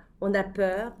époque, on a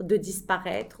peur de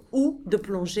disparaître ou de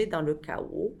plonger dans le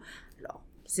chaos. Alors,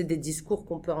 c'est des discours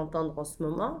qu'on peut entendre en ce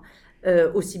moment,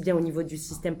 aussi bien au niveau du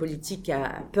système politique qui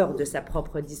a peur de sa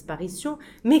propre disparition,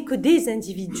 mais que des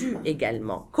individus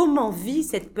également. Comment vit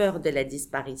cette peur de la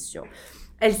disparition?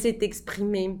 Elle s'est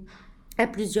exprimée à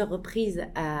plusieurs reprises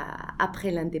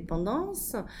après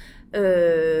l'indépendance.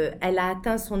 Elle a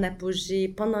atteint son apogée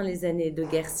pendant les années de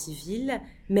guerre civile,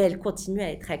 mais elle continue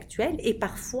à être actuelle et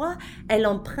parfois elle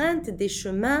emprunte des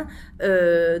chemins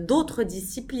d'autres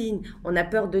disciplines. On a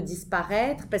peur de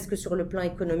disparaître parce que sur le plan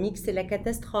économique c'est la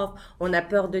catastrophe. On a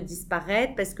peur de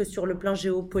disparaître parce que sur le plan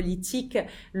géopolitique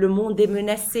le monde est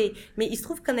menacé. Mais il se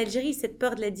trouve qu'en Algérie cette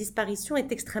peur de la disparition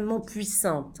est extrêmement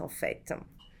puissante en fait.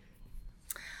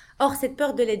 Or, cette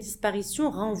peur de la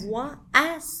disparition renvoie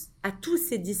à tous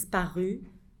ces disparus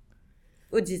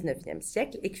au XIXe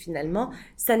siècle et que finalement,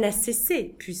 ça n'a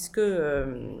cessé puisque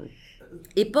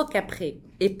époque après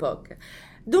époque.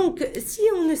 Donc, si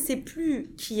on ne sait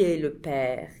plus qui est le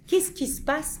père, qu'est-ce qui se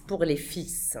passe pour les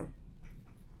fils ?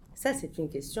 Ça, c'est une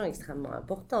question extrêmement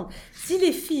importante. Si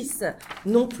les fils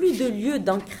n'ont plus de lieu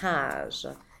d'ancrage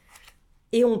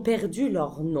et ont perdu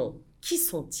leur nom, qui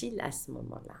sont-ils à ce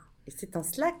moment-là ? Et c'est en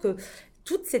cela que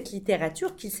toute cette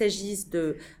littérature, qu'il s'agisse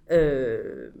de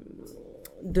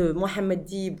Mohammed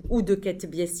Dib ou de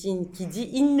Kateb Yassine, qui dit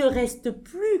 « il ne reste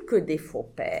plus que des faux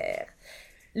pères ».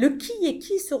 Le qui et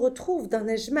qui se retrouve dans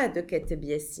Najma de Kateb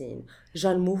Yassine.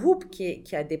 Jean Mouhoub,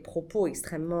 qui a des propos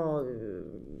extrêmement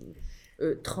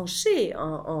tranchés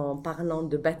en parlant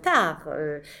de bâtard,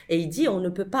 et il dit « on ne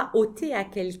peut pas ôter à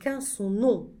quelqu'un son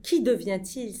nom. Qui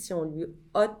devient-il si on lui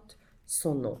ôte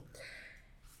son nom ?»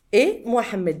 Et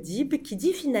Mohammed Dib qui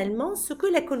dit finalement ce que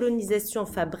la colonisation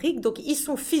fabrique, donc ils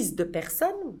sont fils de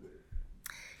personnes,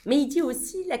 mais il dit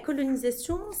aussi la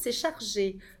colonisation s'est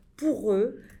chargée pour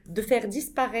eux de faire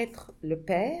disparaître le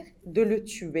père, de le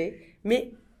tuer,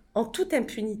 mais en toute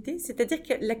impunité, c'est-à-dire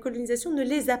que la colonisation ne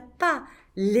les a pas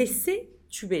laissés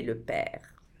tuer le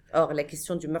père. Or, la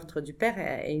question du meurtre du père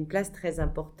a une place très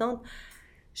importante.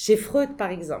 Chez Freud,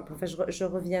 par exemple, enfin, je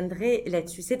reviendrai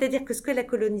là-dessus. C'est-à-dire que ce que la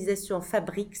colonisation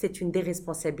fabrique, c'est une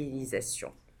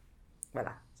déresponsabilisation.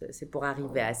 Voilà, c'est pour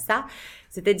arriver à ça.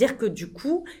 C'est-à-dire que du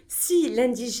coup, si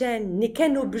l'indigène n'est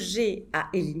qu'un objet à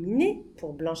éliminer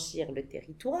pour blanchir le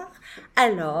territoire,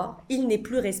 alors il n'est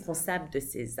plus responsable de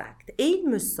ses actes. Et il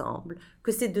me semble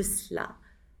que c'est de cela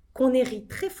qu'on hérite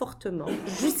très fortement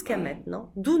jusqu'à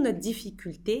maintenant, d'où notre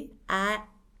difficulté à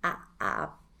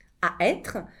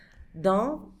être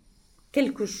dans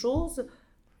quelque chose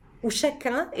où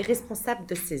chacun est responsable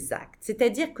de ses actes.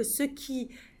 C'est-à-dire que ce qui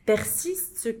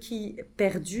persiste, ce qui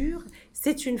perdure,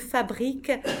 c'est une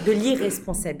fabrique de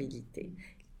l'irresponsabilité.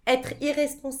 Être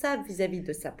irresponsable vis-à-vis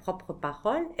de sa propre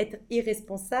parole, être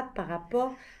irresponsable par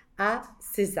rapport à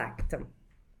ses actes.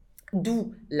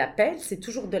 D'où l'appel, c'est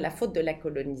toujours de la faute de la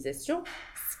colonisation,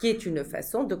 ce qui est une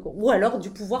façon de... ou alors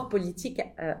du pouvoir politique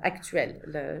actuel.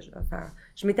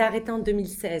 Je m'étais arrêtée en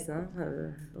 2016,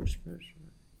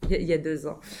 il y a 2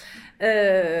 ans.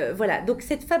 Voilà, donc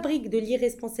cette fabrique de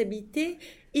l'irresponsabilité,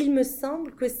 il me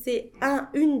semble que c'est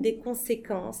une des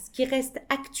conséquences qui reste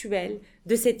actuelle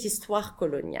de cette histoire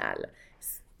coloniale.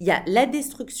 Il y a la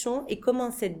destruction et comment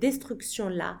cette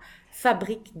destruction-là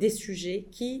fabrique des sujets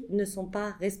qui ne sont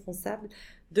pas responsables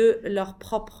de leurs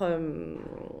propres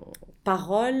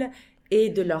paroles et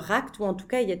de leurs actes, ou en tout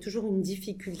cas, il y a toujours une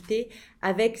difficulté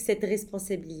avec cette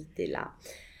responsabilité-là.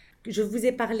 Je vous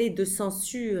ai parlé de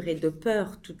censure et de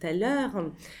peur tout à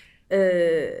l'heure.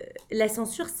 La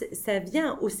censure, ça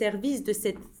vient au service de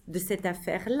cette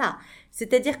affaire-là.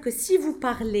 C'est-à-dire que si vous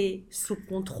parlez sous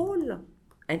contrôle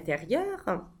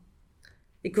intérieur,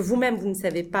 et que vous-même, vous ne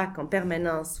savez pas qu'en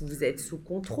permanence, vous êtes sous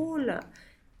contrôle,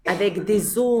 avec des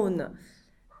zones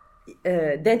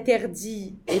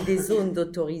d'interdit et des zones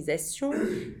d'autorisation,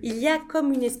 il y a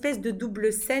comme une espèce de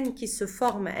double scène qui se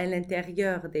forme à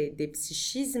l'intérieur des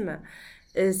psychismes.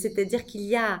 C'est-à-dire qu'il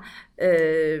y a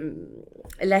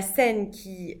la scène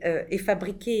qui est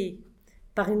fabriquée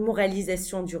par une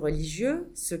moralisation du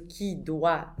religieux, ce qui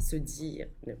doit se dire,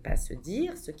 ne pas se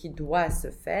dire, ce qui doit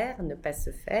se faire, ne pas se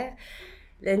faire.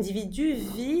 L'individu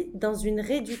vit dans une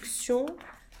réduction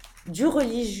du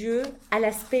religieux à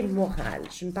l'aspect moral.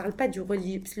 Je ne parle pas du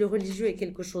religieux, le religieux est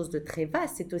quelque chose de très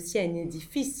vaste, c'est aussi un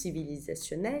édifice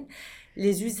civilisationnel.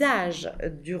 Les usages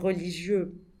du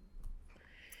religieux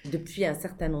depuis un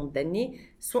certain nombre d'années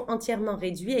sont entièrement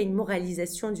réduits à une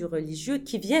moralisation du religieux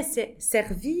qui vient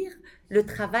servir le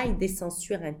travail des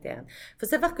censures internes. Il faut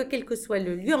savoir que quel que soit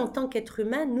le lieu, en tant qu'être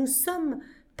humain, nous sommes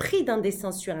pris dans des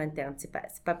censures internes. C'est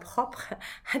pas propre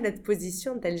à notre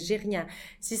position d'Algérien.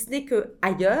 Si ce n'est que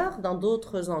ailleurs, dans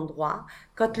d'autres endroits,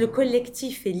 quand le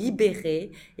collectif est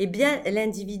libéré, eh bien,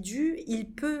 l'individu, il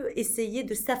peut essayer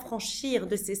de s'affranchir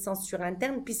de ces censures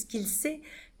internes puisqu'il sait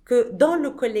que dans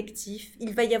le collectif,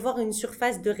 il va y avoir une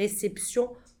surface de réception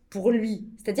pour lui.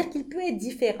 C'est-à-dire qu'il peut être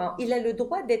différent, il a le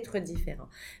droit d'être différent.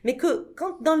 Mais que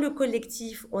quand dans le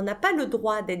collectif, on n'a pas le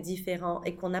droit d'être différent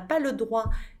et qu'on n'a pas le droit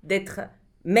d'être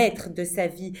maître de sa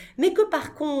vie, mais que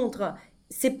par contre,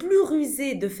 c'est plus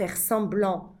rusé de faire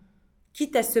semblant,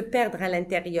 quitte à se perdre à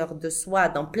l'intérieur de soi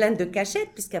dans plein de cachettes,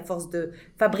 puisqu'à force de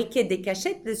fabriquer des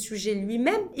cachettes, le sujet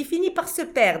lui-même, il finit par se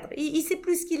perdre. Il sait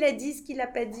plus ce qu'il a dit, ce qu'il n'a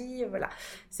pas dit, voilà.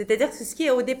 C'est-à-dire que ce qui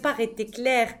au départ était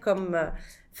clair comme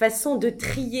façon de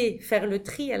trier, faire le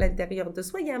tri à l'intérieur de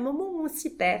soi, il y a un moment où on s'y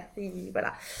perd, et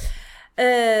voilà.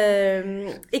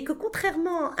 Et que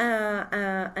contrairement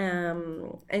à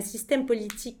un système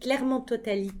politique clairement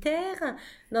totalitaire,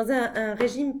 dans un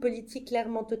régime politique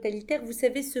clairement totalitaire, vous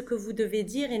savez ce que vous devez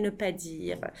dire et ne pas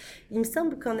dire. Il me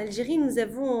semble qu'en Algérie, nous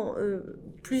avons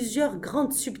plusieurs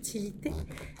grandes subtilités,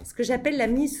 ce que j'appelle la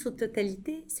mise sous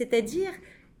totalité, c'est-à-dire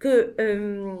que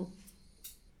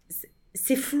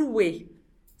c'est floué.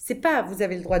 C'est pas vous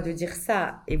avez le droit de dire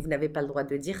ça et vous n'avez pas le droit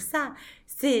de dire ça.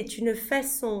 C'est une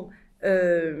façon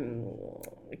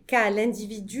qu'a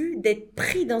l'individu d'être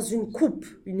pris dans une coupe,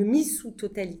 une mise sous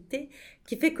totalité,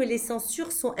 qui fait que les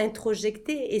censures sont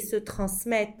introjectées et se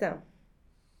transmettent.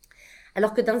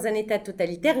 Alors que dans un état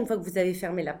totalitaire, une fois que vous avez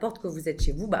fermé la porte, que vous êtes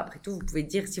chez vous, bah après tout, vous pouvez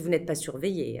dire si vous n'êtes pas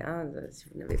surveillé, hein, si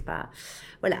vous n'avez pas...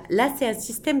 Voilà, là c'est un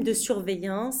système de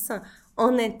surveillance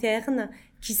en interne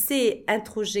qui s'est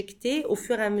introjecté au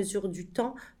fur et à mesure du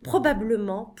temps,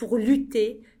 probablement pour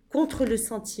lutter contre le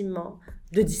sentiment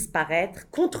de disparaître,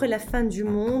 contre la fin du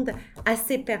monde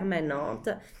assez permanente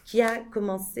qui a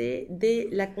commencé dès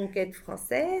la conquête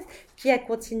française, qui a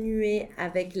continué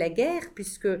avec la guerre,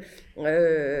 puisque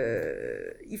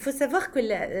il faut savoir que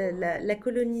la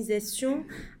colonisation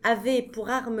avait pour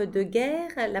arme de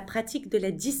guerre la pratique de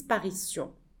la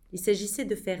disparition. Il s'agissait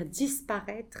de faire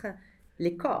disparaître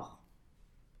les corps.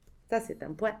 Ça, c'est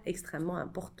un point extrêmement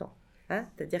important. Hein?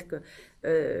 C'est-à-dire que...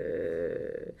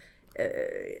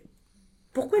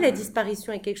 pourquoi la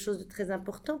disparition est quelque chose de très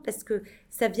important? Parce que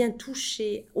ça vient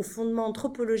toucher au fondement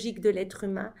anthropologique de l'être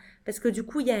humain, parce que du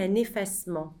coup, il y a un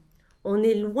effacement. On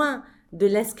est loin de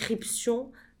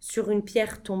l'inscription sur une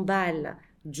pierre tombale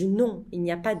du nom. Il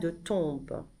n'y a pas de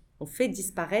tombe. On fait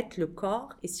disparaître le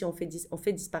corps, et si on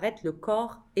fait disparaître le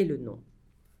corps et le nom.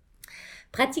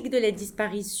 Pratique de la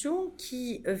disparition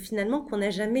qui, finalement, qu'on n'a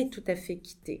jamais tout à fait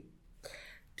quittée,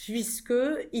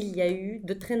 puisqu'il y a eu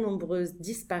de très nombreuses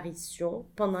disparitions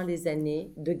pendant les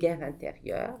années de guerre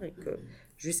intérieure et que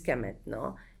jusqu'à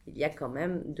maintenant, il y a quand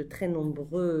même de très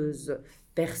nombreuses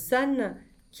personnes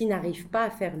qui n'arrivent pas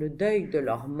à faire le deuil de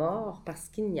leur mort parce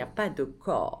qu'il n'y a pas de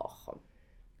corps.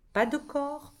 Pas de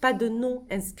corps, pas de nom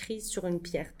inscrit sur une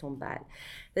pierre tombale.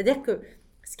 C'est-à-dire que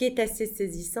ce qui est assez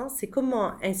saisissant, c'est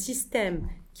comment un système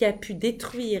qui a pu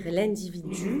détruire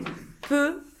l'individu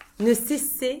peut ne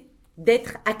cesser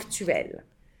d'être actuel,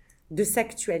 de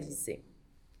s'actualiser.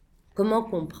 Comment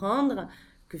comprendre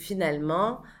que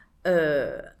finalement,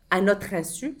 à notre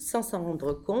insu, sans s'en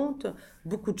rendre compte,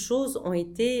 beaucoup de choses ont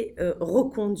été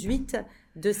reconduites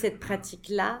de cette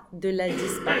pratique-là, de la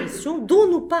disparition, dont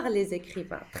nous parlent les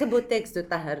écrivains. Très beau texte de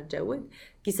Tahar Djaoud,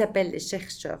 qui s'appelle « Les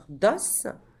chercheurs d'os »,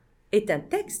 est un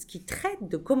texte qui traite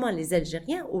de comment les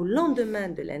Algériens, au lendemain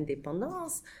de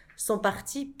l'indépendance, sont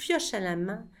partis pioche à la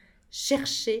main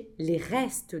chercher les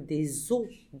restes des os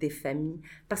des familles,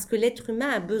 parce que l'être humain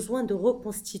a besoin de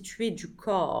reconstituer du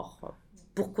corps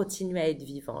pour continuer à être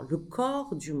vivant, le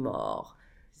corps du mort.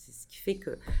 C'est ce qui fait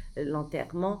que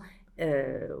l'enterrement,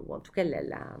 ou en tout cas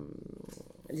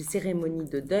les cérémonies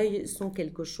de deuil sont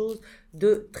quelque chose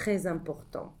de très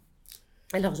important.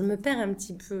 Alors, je me perds un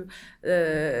petit peu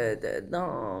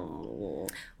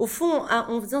Au fond,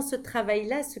 en faisant ce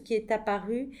travail-là, ce qui est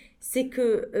apparu, c'est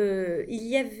que il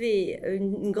y avait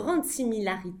une grande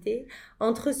similarité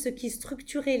entre ce qui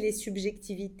structurait les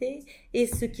subjectivités et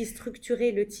ce qui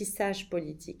structurait le tissage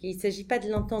politique. Et il ne s'agit pas de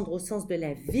l'entendre au sens de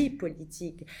la vie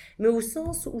politique, mais au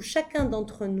sens où chacun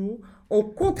d'entre nous, on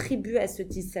contribue à ce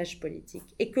tissage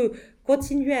politique et que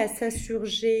continuer à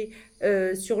s'insurger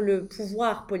sur le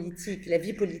pouvoir politique, la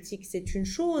vie politique, c'est une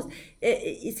chose,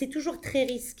 et c'est toujours très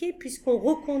risqué puisqu'on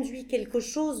reconduit quelque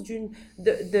chose d'une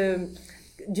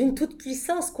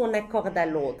toute-puissance qu'on accorde à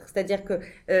l'autre. C'est-à-dire que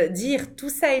dire tout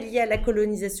ça est lié à la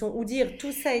colonisation ou dire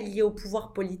tout ça est lié au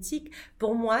pouvoir politique,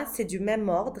 pour moi, c'est du même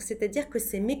ordre. C'est-à-dire que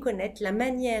c'est méconnaître la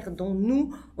manière dont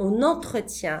nous, on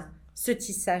entretient ce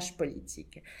tissage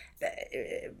politique.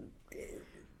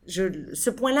 Ce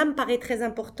point-là me paraît très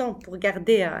important pour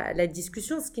garder la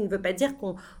discussion, ce qui ne veut pas dire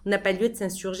qu'on n'a pas lieu de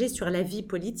s'insurger sur la vie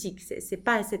politique. C'est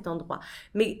pas à cet endroit.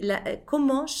 Mais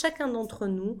comment chacun d'entre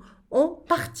nous on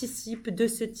participe de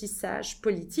ce tissage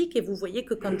politique, et vous voyez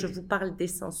que quand je vous parle des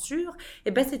censures,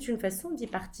 eh ben c'est une façon d'y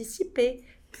participer,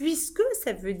 puisque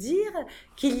ça veut dire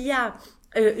qu'il y a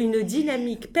une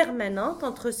dynamique permanente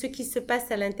entre ce qui se passe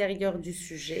à l'intérieur du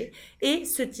sujet et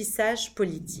ce tissage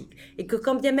politique. Et que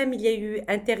quand bien même il y a eu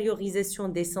intériorisation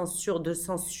des censures, de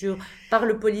censure par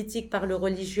le politique, par le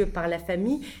religieux, par la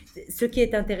famille, ce qui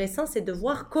est intéressant, c'est de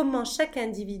voir comment chaque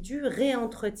individu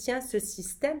réentretient ce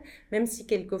système, même si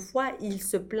quelquefois il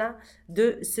se plaint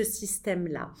de ce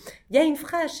système-là. Il y a une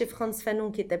phrase chez Frantz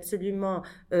Fanon qui est absolument,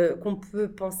 qu'on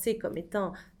peut penser comme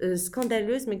étant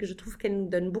scandaleuse, mais que je trouve qu'elle nous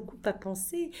donne beaucoup à penser.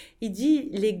 Il dit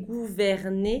 « Les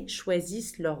gouvernés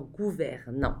choisissent leurs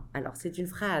gouvernants ». Alors, c'est une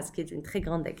phrase qui est d'une très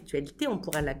grande actualité, on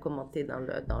pourra la commenter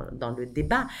dans le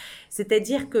débat.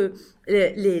 C'est-à-dire que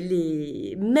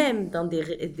même dans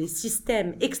des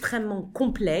systèmes extrêmement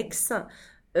complexes,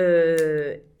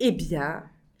 eh bien,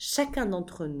 chacun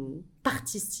d'entre nous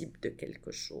participe de quelque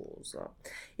chose.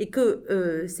 Et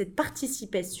que cette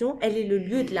participation, elle est le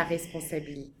lieu de la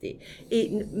responsabilité.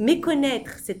 Et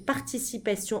méconnaître cette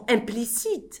participation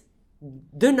implicite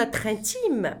de notre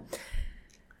intime,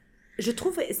 je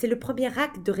trouve c'est le premier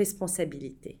acte de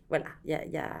responsabilité. Voilà, il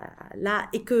y a là,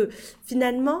 et que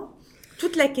finalement,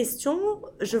 toute la question,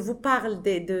 je vous parle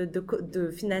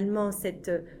de finalement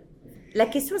la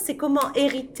question, c'est comment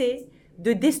hériter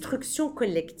de destruction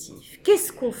collective.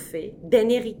 Qu'est-ce qu'on fait d'un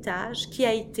héritage qui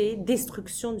a été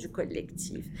destruction du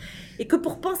collectif? Et que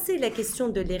pour penser la question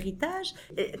de l'héritage,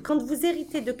 quand vous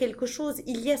héritez de quelque chose,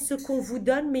 il y a ce qu'on vous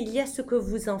donne, mais il y a ce que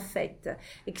vous en faites.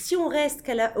 Et que si on reste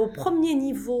au premier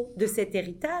niveau de cet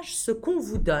héritage, ce qu'on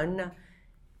vous donne,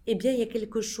 eh bien, il y a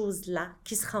quelque chose là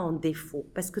qui sera en défaut.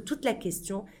 Parce que toute la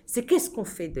question, c'est qu'est-ce qu'on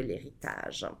fait de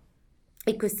l'héritage ?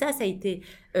 Et que ça a été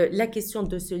la question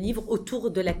de ce livre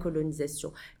autour de la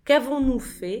colonisation. Qu'avons-nous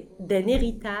fait d'un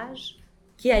héritage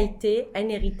qui a été un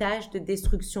héritage de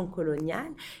destruction coloniale?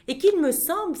 Et qu'il me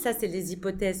semble, ça c'est les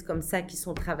hypothèses comme ça qui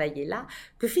sont travaillées là,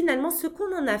 que finalement ce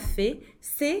qu'on en a fait,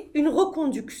 c'est une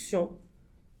reconduction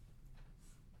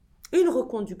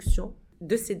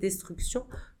de ces destructions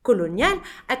coloniales,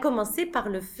 à commencer par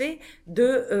le fait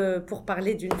pour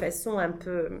parler d'une façon un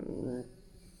peu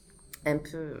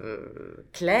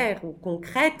claire ou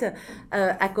concrète,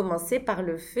 à commencer par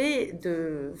le fait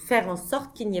de faire en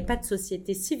sorte qu'il n'y ait pas de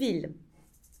société civile.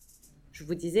 Je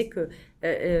vous disais que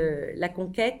la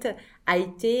conquête a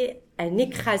été un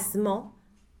écrasement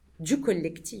du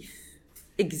collectif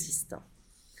existant.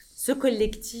 Ce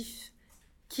collectif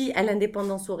qui, à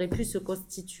l'indépendance, aurait pu se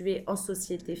constituer en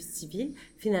société civile,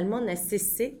 finalement n'a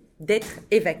cessé d'être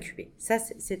évacué. Ça,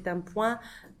 c'est un point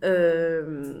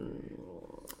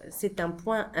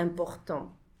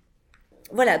important.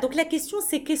 Voilà, donc la question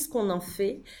c'est qu'est-ce qu'on en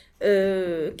fait,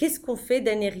 qu'est-ce qu'on fait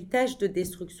d'un héritage de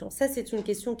destruction? Ça c'est une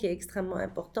question qui est extrêmement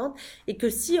importante et que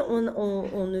si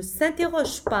on ne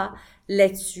s'interroge pas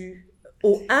là-dessus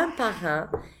au un par un,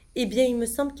 eh bien il me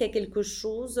semble qu'il y a quelque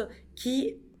chose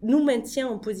qui nous maintient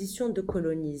en position de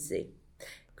coloniser.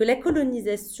 Que la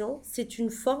colonisation, c'est une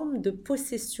forme de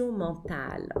possession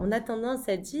mentale. On a tendance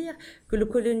à dire que le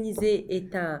colonisé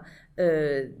est un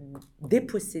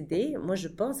dépossédé. Moi, je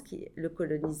pense que le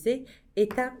colonisé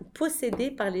est un possédé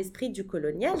par l'esprit du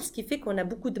colonial, ce qui fait qu'on a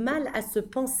beaucoup de mal à se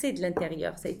penser de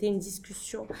l'intérieur. Ça a été une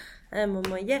discussion à un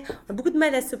moment hier. On a beaucoup de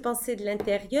mal à se penser de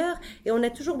l'intérieur et on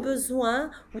a toujours besoin,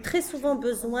 ou très souvent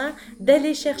besoin,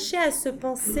 d'aller chercher à se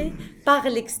penser par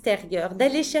l'extérieur,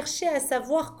 d'aller chercher à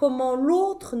savoir comment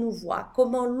l'autre nous voit,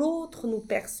 comment l'autre nous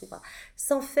perçoit,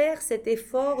 sans faire cet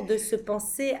effort de se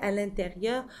penser à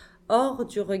l'intérieur, hors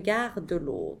du regard de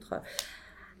l'autre.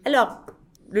 Alors,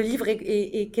 le livre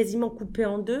est quasiment coupé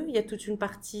en deux. Il y a toute une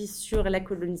partie sur la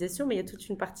colonisation, mais il y a toute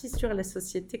une partie sur la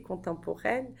société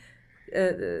contemporaine.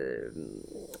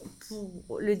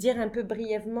 Pour le dire un peu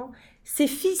brièvement, ces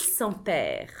fils sans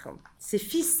père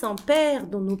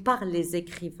dont nous parlent les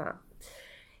écrivains,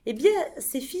 eh bien,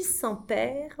 ces fils sans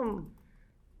père,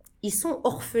 ils sont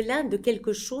orphelins de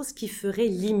quelque chose qui ferait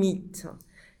limite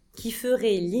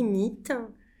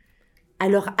à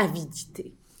leur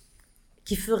avidité,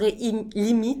 qui ferait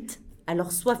limite à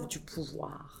leur soif du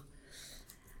pouvoir.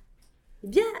 Eh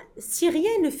bien, si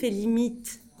rien ne fait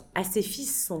limite à ces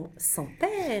fils sans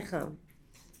père,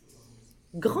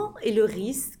 grand est le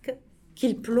risque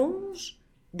qu'ils plongent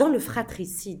dans le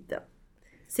fratricide,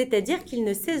 c'est-à-dire qu'ils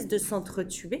ne cessent de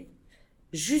s'entretuer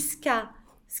jusqu'à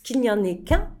ce qu'il n'y en ait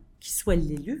qu'un qui soit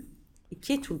l'élu et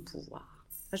qui ait tout le pouvoir.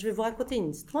 Je vais vous raconter une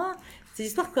histoire. C'est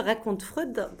l'histoire que raconte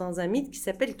Freud dans un mythe qui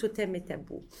s'appelle Totem et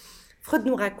Tabou. Freud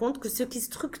nous raconte que ce qui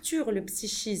structure le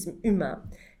psychisme humain,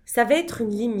 ça va être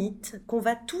une limite qu'on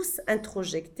va tous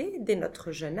introjecter dès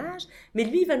notre jeune âge, mais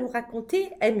lui, il va nous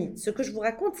raconter un mythe. Ce que je vous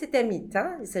raconte, c'est un mythe.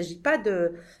 Il ne s'agit pas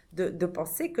de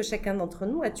penser que chacun d'entre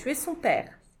nous a tué son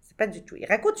père. C'est pas du tout. Il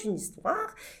raconte une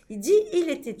histoire. Il dit, il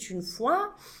était une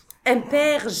fois un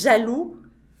père jaloux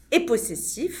et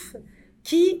possessif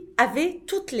qui avait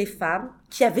toutes les femmes,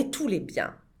 qui avait tous les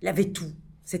biens. Il avait tout.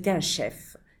 C'était un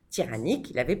chef tyrannique.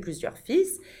 Il avait plusieurs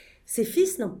fils. Ses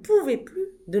fils n'en pouvaient plus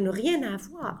de ne rien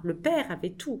avoir. Le père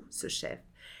avait tout, ce chef.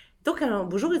 Donc, un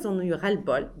beau jour, ils ont eu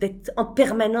ras-le-bol d'être en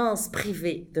permanence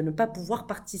privés, de ne pas pouvoir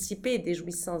participer des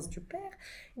jouissances du père.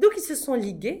 Donc, ils se sont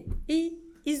ligués et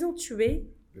ils ont tué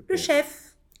le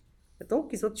chef. Donc,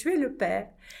 ils ont tué le père.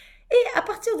 Et à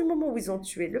partir du moment où ils ont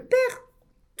tué le père,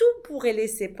 tout pourrait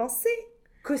laisser penser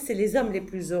que c'est les hommes les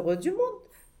plus heureux du monde,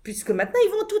 puisque maintenant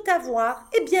ils vont tout avoir.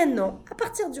 Eh bien non, à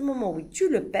partir du moment où ils tuent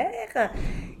le père,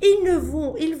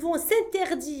 ils vont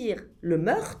s'interdire le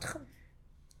meurtre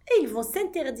et ils vont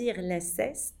s'interdire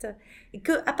l'inceste, et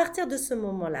qu'à partir de ce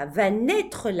moment-là va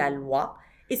naître la loi,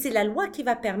 et c'est la loi qui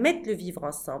va permettre le vivre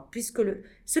ensemble, puisque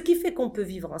ce qui fait qu'on peut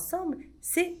vivre ensemble,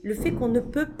 c'est le fait qu'on ne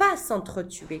peut pas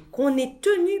s'entretuer, qu'on est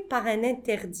tenu par un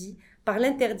interdit, par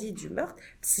l'interdit du meurtre,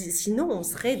 sinon on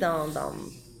serait dans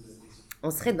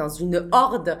une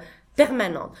horde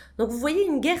permanente. Donc vous voyez,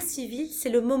 une guerre civile, c'est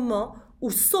le moment où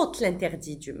saute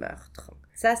l'interdit du meurtre.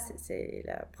 Ça, c'est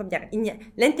la première.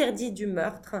 L'interdit du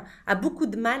meurtre a beaucoup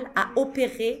de mal à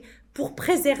opérer pour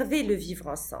préserver le vivre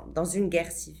ensemble dans une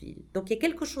guerre civile. Donc il y a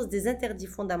quelque chose des interdits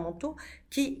fondamentaux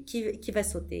qui va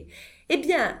sauter. Eh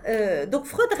bien, donc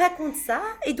Freud raconte ça,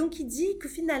 et donc il dit que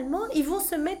finalement, ils vont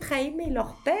se mettre à aimer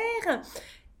leur père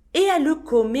et à le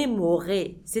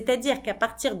commémorer. C'est-à-dire qu'à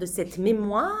partir de cette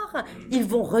mémoire, ils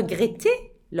vont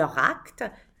regretter leur acte,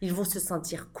 ils vont se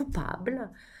sentir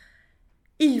coupables,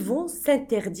 ils vont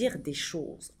s'interdire des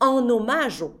choses en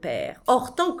hommage au père.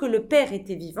 Or, tant que le père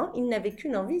était vivant, il n'avait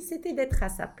qu'une envie, c'était d'être à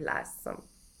sa place.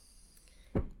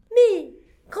 Mais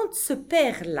quand ce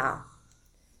père-là,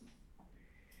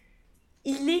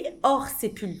 il est hors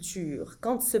sépulture,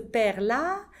 quand ce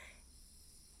père-là,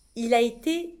 il a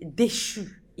été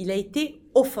déchu, il a été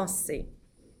offensé,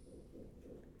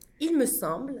 il me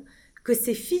semble que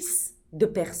ces fils de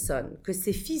personnes, que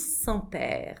ces fils sans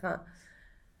père,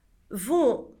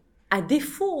 vont, à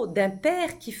défaut d'un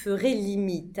père qui ferait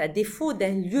limite, à défaut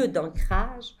d'un lieu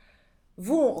d'ancrage,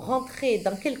 vont rentrer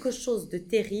dans quelque chose de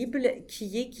terrible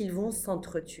qui est qu'ils vont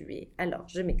s'entretuer. Alors,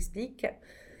 je m'explique.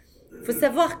 Il faut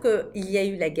savoir qu'il y a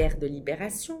eu la guerre de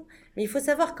libération, mais il faut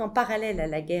savoir qu'en parallèle à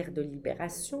la guerre de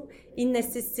libération, il n'a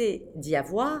cessé d'y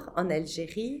avoir en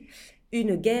Algérie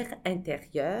une guerre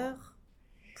intérieure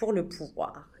pour le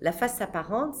pouvoir. La face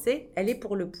apparente, elle est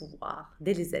pour le pouvoir.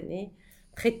 Dès les années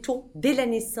très tôt, dès la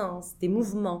naissance des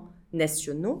mouvements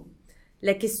nationaux,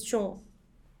 la question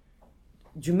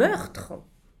du meurtre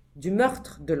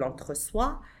de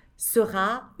l'entre-soi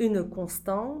sera une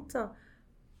constante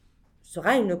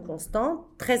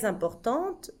très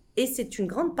importante, et c'est une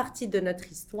grande partie de notre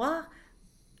histoire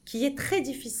qui est très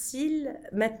difficile,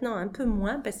 maintenant un peu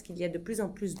moins parce qu'il y a de plus en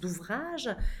plus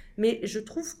d'ouvrages, mais je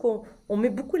trouve qu'on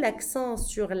met beaucoup l'accent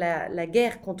sur la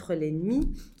guerre contre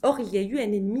l'ennemi. Or, il y a eu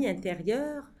un ennemi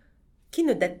intérieur qui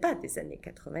ne date pas des années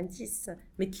 90,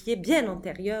 mais qui est bien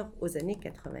antérieur aux années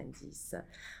 90.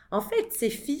 En fait,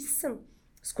 ces fils,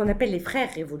 ce qu'on appelle les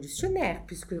frères révolutionnaires,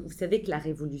 puisque vous savez que la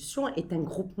révolution est un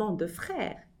groupement de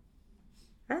frères,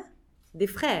 des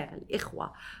frères, les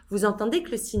rois. Vous entendez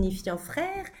que le signifiant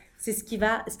frère, c'est ce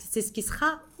qui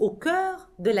sera au cœur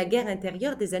de la guerre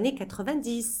intérieure des années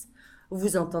 90.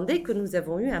 Vous entendez que nous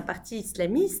avons eu un parti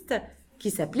islamiste qui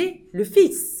s'appelait le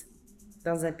Fils,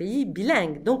 dans un pays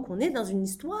bilingue. Donc on est dans une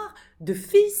histoire de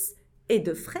fils et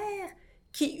de frères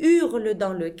qui hurlent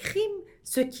dans le crime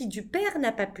ce qui du père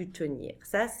n'a pas pu tenir.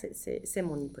 Ça, c'est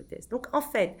mon hypothèse. Donc en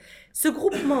fait, ce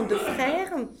groupement de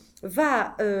frères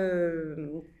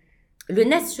le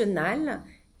national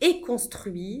est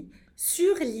construit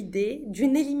sur l'idée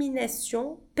d'une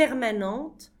élimination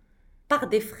permanente par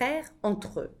des frères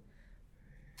entre eux,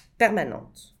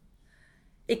 permanente.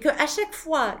 Et qu'à chaque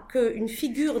fois qu'une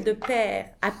figure de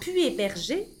père a pu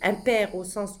émerger, un père au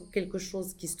sens où quelque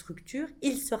chose qui structure,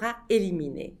 il sera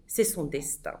éliminé. C'est son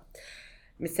destin.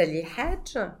 Mais Salih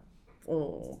Hadj,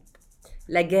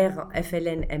 la guerre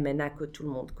FLN-MNA que tout le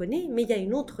monde connaît, mais il y a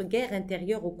une autre guerre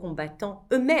intérieure aux combattants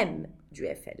eux-mêmes du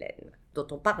FLN, dont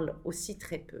on parle aussi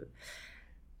très peu.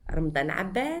 Ramadan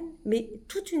Abban, mais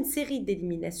toute une série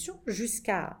d'éliminations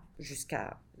jusqu'à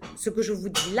ce que je vous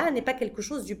dis là n'est pas quelque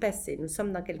chose du passé. Nous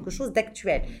sommes dans quelque chose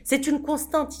d'actuel. C'est une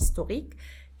constante historique.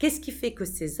 Qu'est-ce qui fait que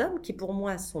ces hommes, qui pour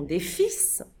moi sont des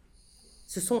fils,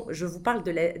 je vous parle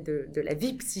de la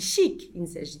vie psychique. Il ne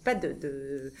s'agit pas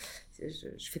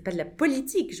je fais pas de la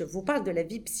politique. Je vous parle de la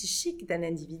vie psychique d'un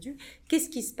individu. Qu'est-ce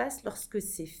qui se passe lorsque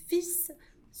ces fils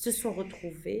se sont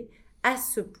retrouvés à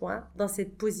ce point dans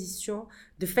cette position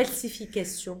de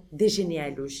falsification des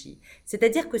généalogies.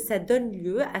 C'est-à-dire que ça donne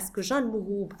lieu à ce que Jean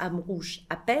Amrouche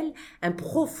appelle un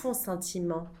profond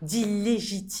sentiment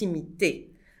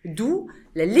d'illégitimité. D'où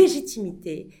la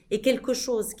légitimité est quelque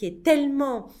chose qui a été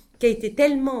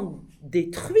tellement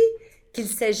détruit qu'il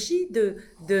s'agit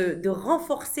de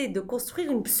renforcer, de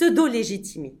construire une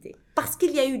pseudo-légitimité. Parce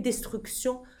qu'il y a eu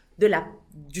destruction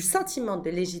du sentiment de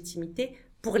légitimité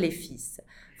pour les fils.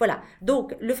 Voilà,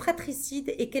 donc le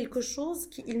fratricide est quelque chose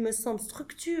qui, il me semble,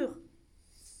 structure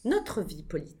notre vie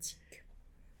politique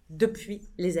depuis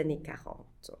les années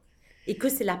 40. Et que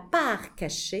c'est la part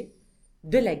cachée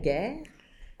de la guerre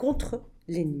contre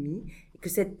l'ennemi. Et que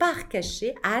cette part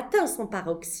cachée a atteint son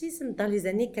paroxysme dans les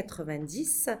années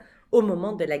 90 au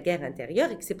moment de la guerre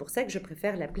intérieure. Et que c'est pour ça que je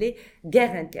préfère l'appeler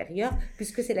guerre intérieure,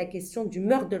 puisque c'est la question du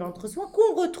meurtre de l'entre-soi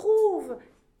qu'on retrouve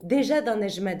déjà dans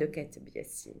Nejma de Kateb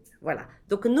Yassine. Voilà.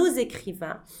 Donc nos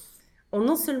écrivains ont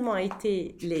non seulement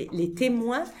été les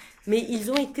témoins, mais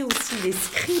ils ont été aussi les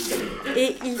scribes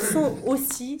et ils sont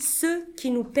aussi ceux qui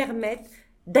nous permettent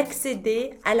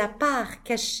d'accéder à la part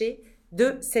cachée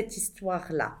de cette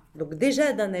histoire-là. Donc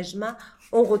déjà dans Nejma,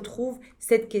 on retrouve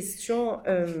cette question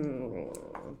de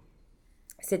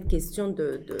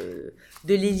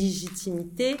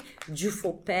l'illégitimité, du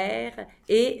faux père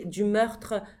et du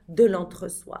meurtre de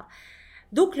l'entre-soi.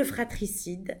 Donc le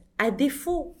fratricide, à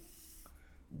défaut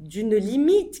d'une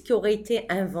limite qui aurait été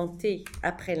inventée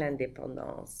après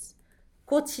l'indépendance,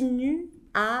 continue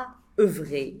à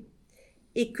œuvrer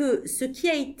et que ce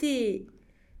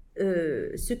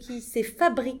qui s'est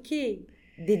fabriqué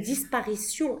des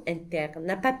disparitions internes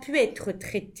n'a pas pu être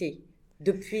traité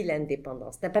depuis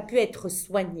l'indépendance, n'a pas pu être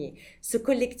soigné. Ce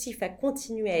collectif a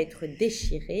continué à être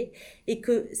déchiré et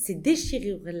que ces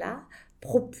déchirures-là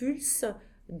propulsent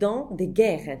dans des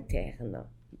guerres internes.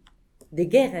 Des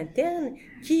guerres internes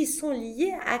qui sont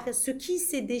liées à ce qui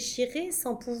s'est déchiré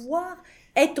sans pouvoir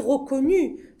être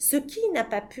reconnu, ce qui n'a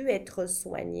pas pu être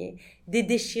soigné. Des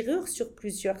déchirures sur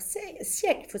plusieurs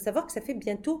siècles. Il faut savoir que ça fait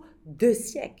bientôt 2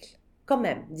 siècles. Quand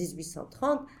même,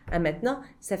 1830 à maintenant,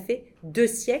 ça fait 2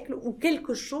 siècles où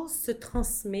quelque chose se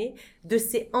transmet de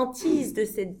ces hantises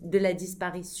de la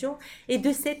disparition et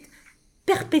de cette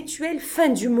perpétuelle fin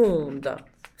du monde.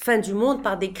 Fin du monde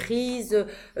par des crises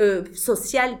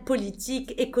sociales,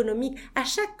 politiques, économiques. À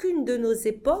chacune de nos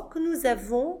époques, nous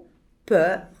avons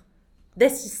peur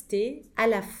d'assister à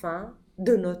la fin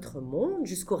de notre monde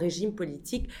jusqu'au régime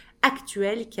politique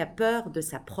actuel qui a peur de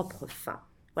sa propre fin.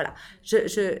 Voilà,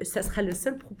 ça sera le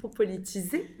seul propos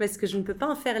politisé parce que je ne peux pas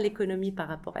en faire l'économie par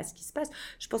rapport à ce qui se passe.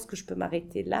 Je pense que je peux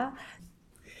m'arrêter là.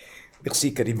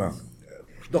 Merci Karima.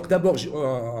 Donc d'abord,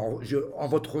 en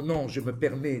votre nom, je me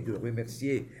permets de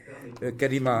remercier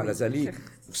Karima Lazali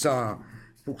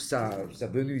pour sa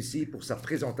venue ici, pour sa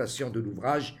présentation de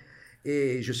l'ouvrage.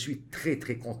 Et je suis très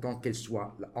très content qu'elle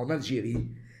soit en Algérie,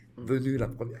 venue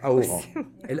à Oran.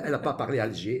 Elle n'a pas parlé à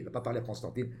Alger, elle n'a pas parlé à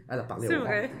Constantine, elle a parlé à Oran.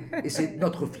 Vrai. Et c'est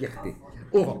notre fierté.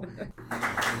 Oran.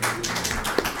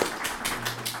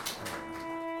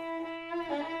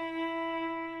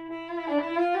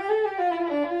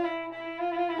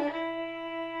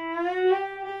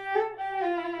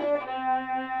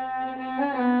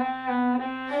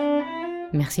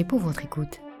 Merci pour votre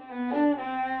écoute.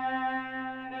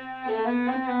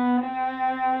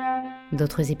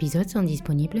 D'autres épisodes sont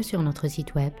disponibles sur notre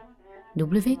site web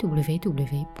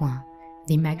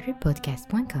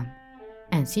www.themaghribpodcast.com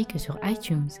ainsi que sur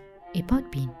iTunes et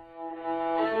Podbean.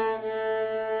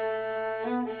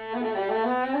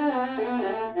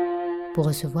 Pour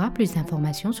recevoir plus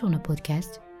d'informations sur nos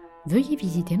podcasts, veuillez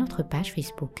visiter notre page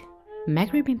Facebook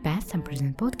Maghreb Past and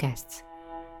Present Podcasts.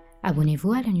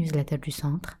 Abonnez-vous à la newsletter du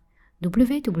centre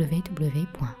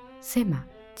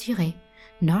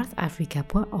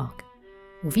www.sema-northafrica.org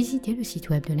ou visitez le site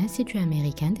web de l'Institut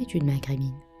américain d'études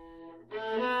maghrébines.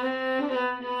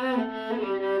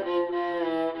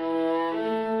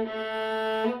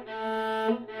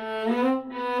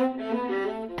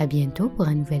 À bientôt pour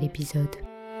un nouvel épisode.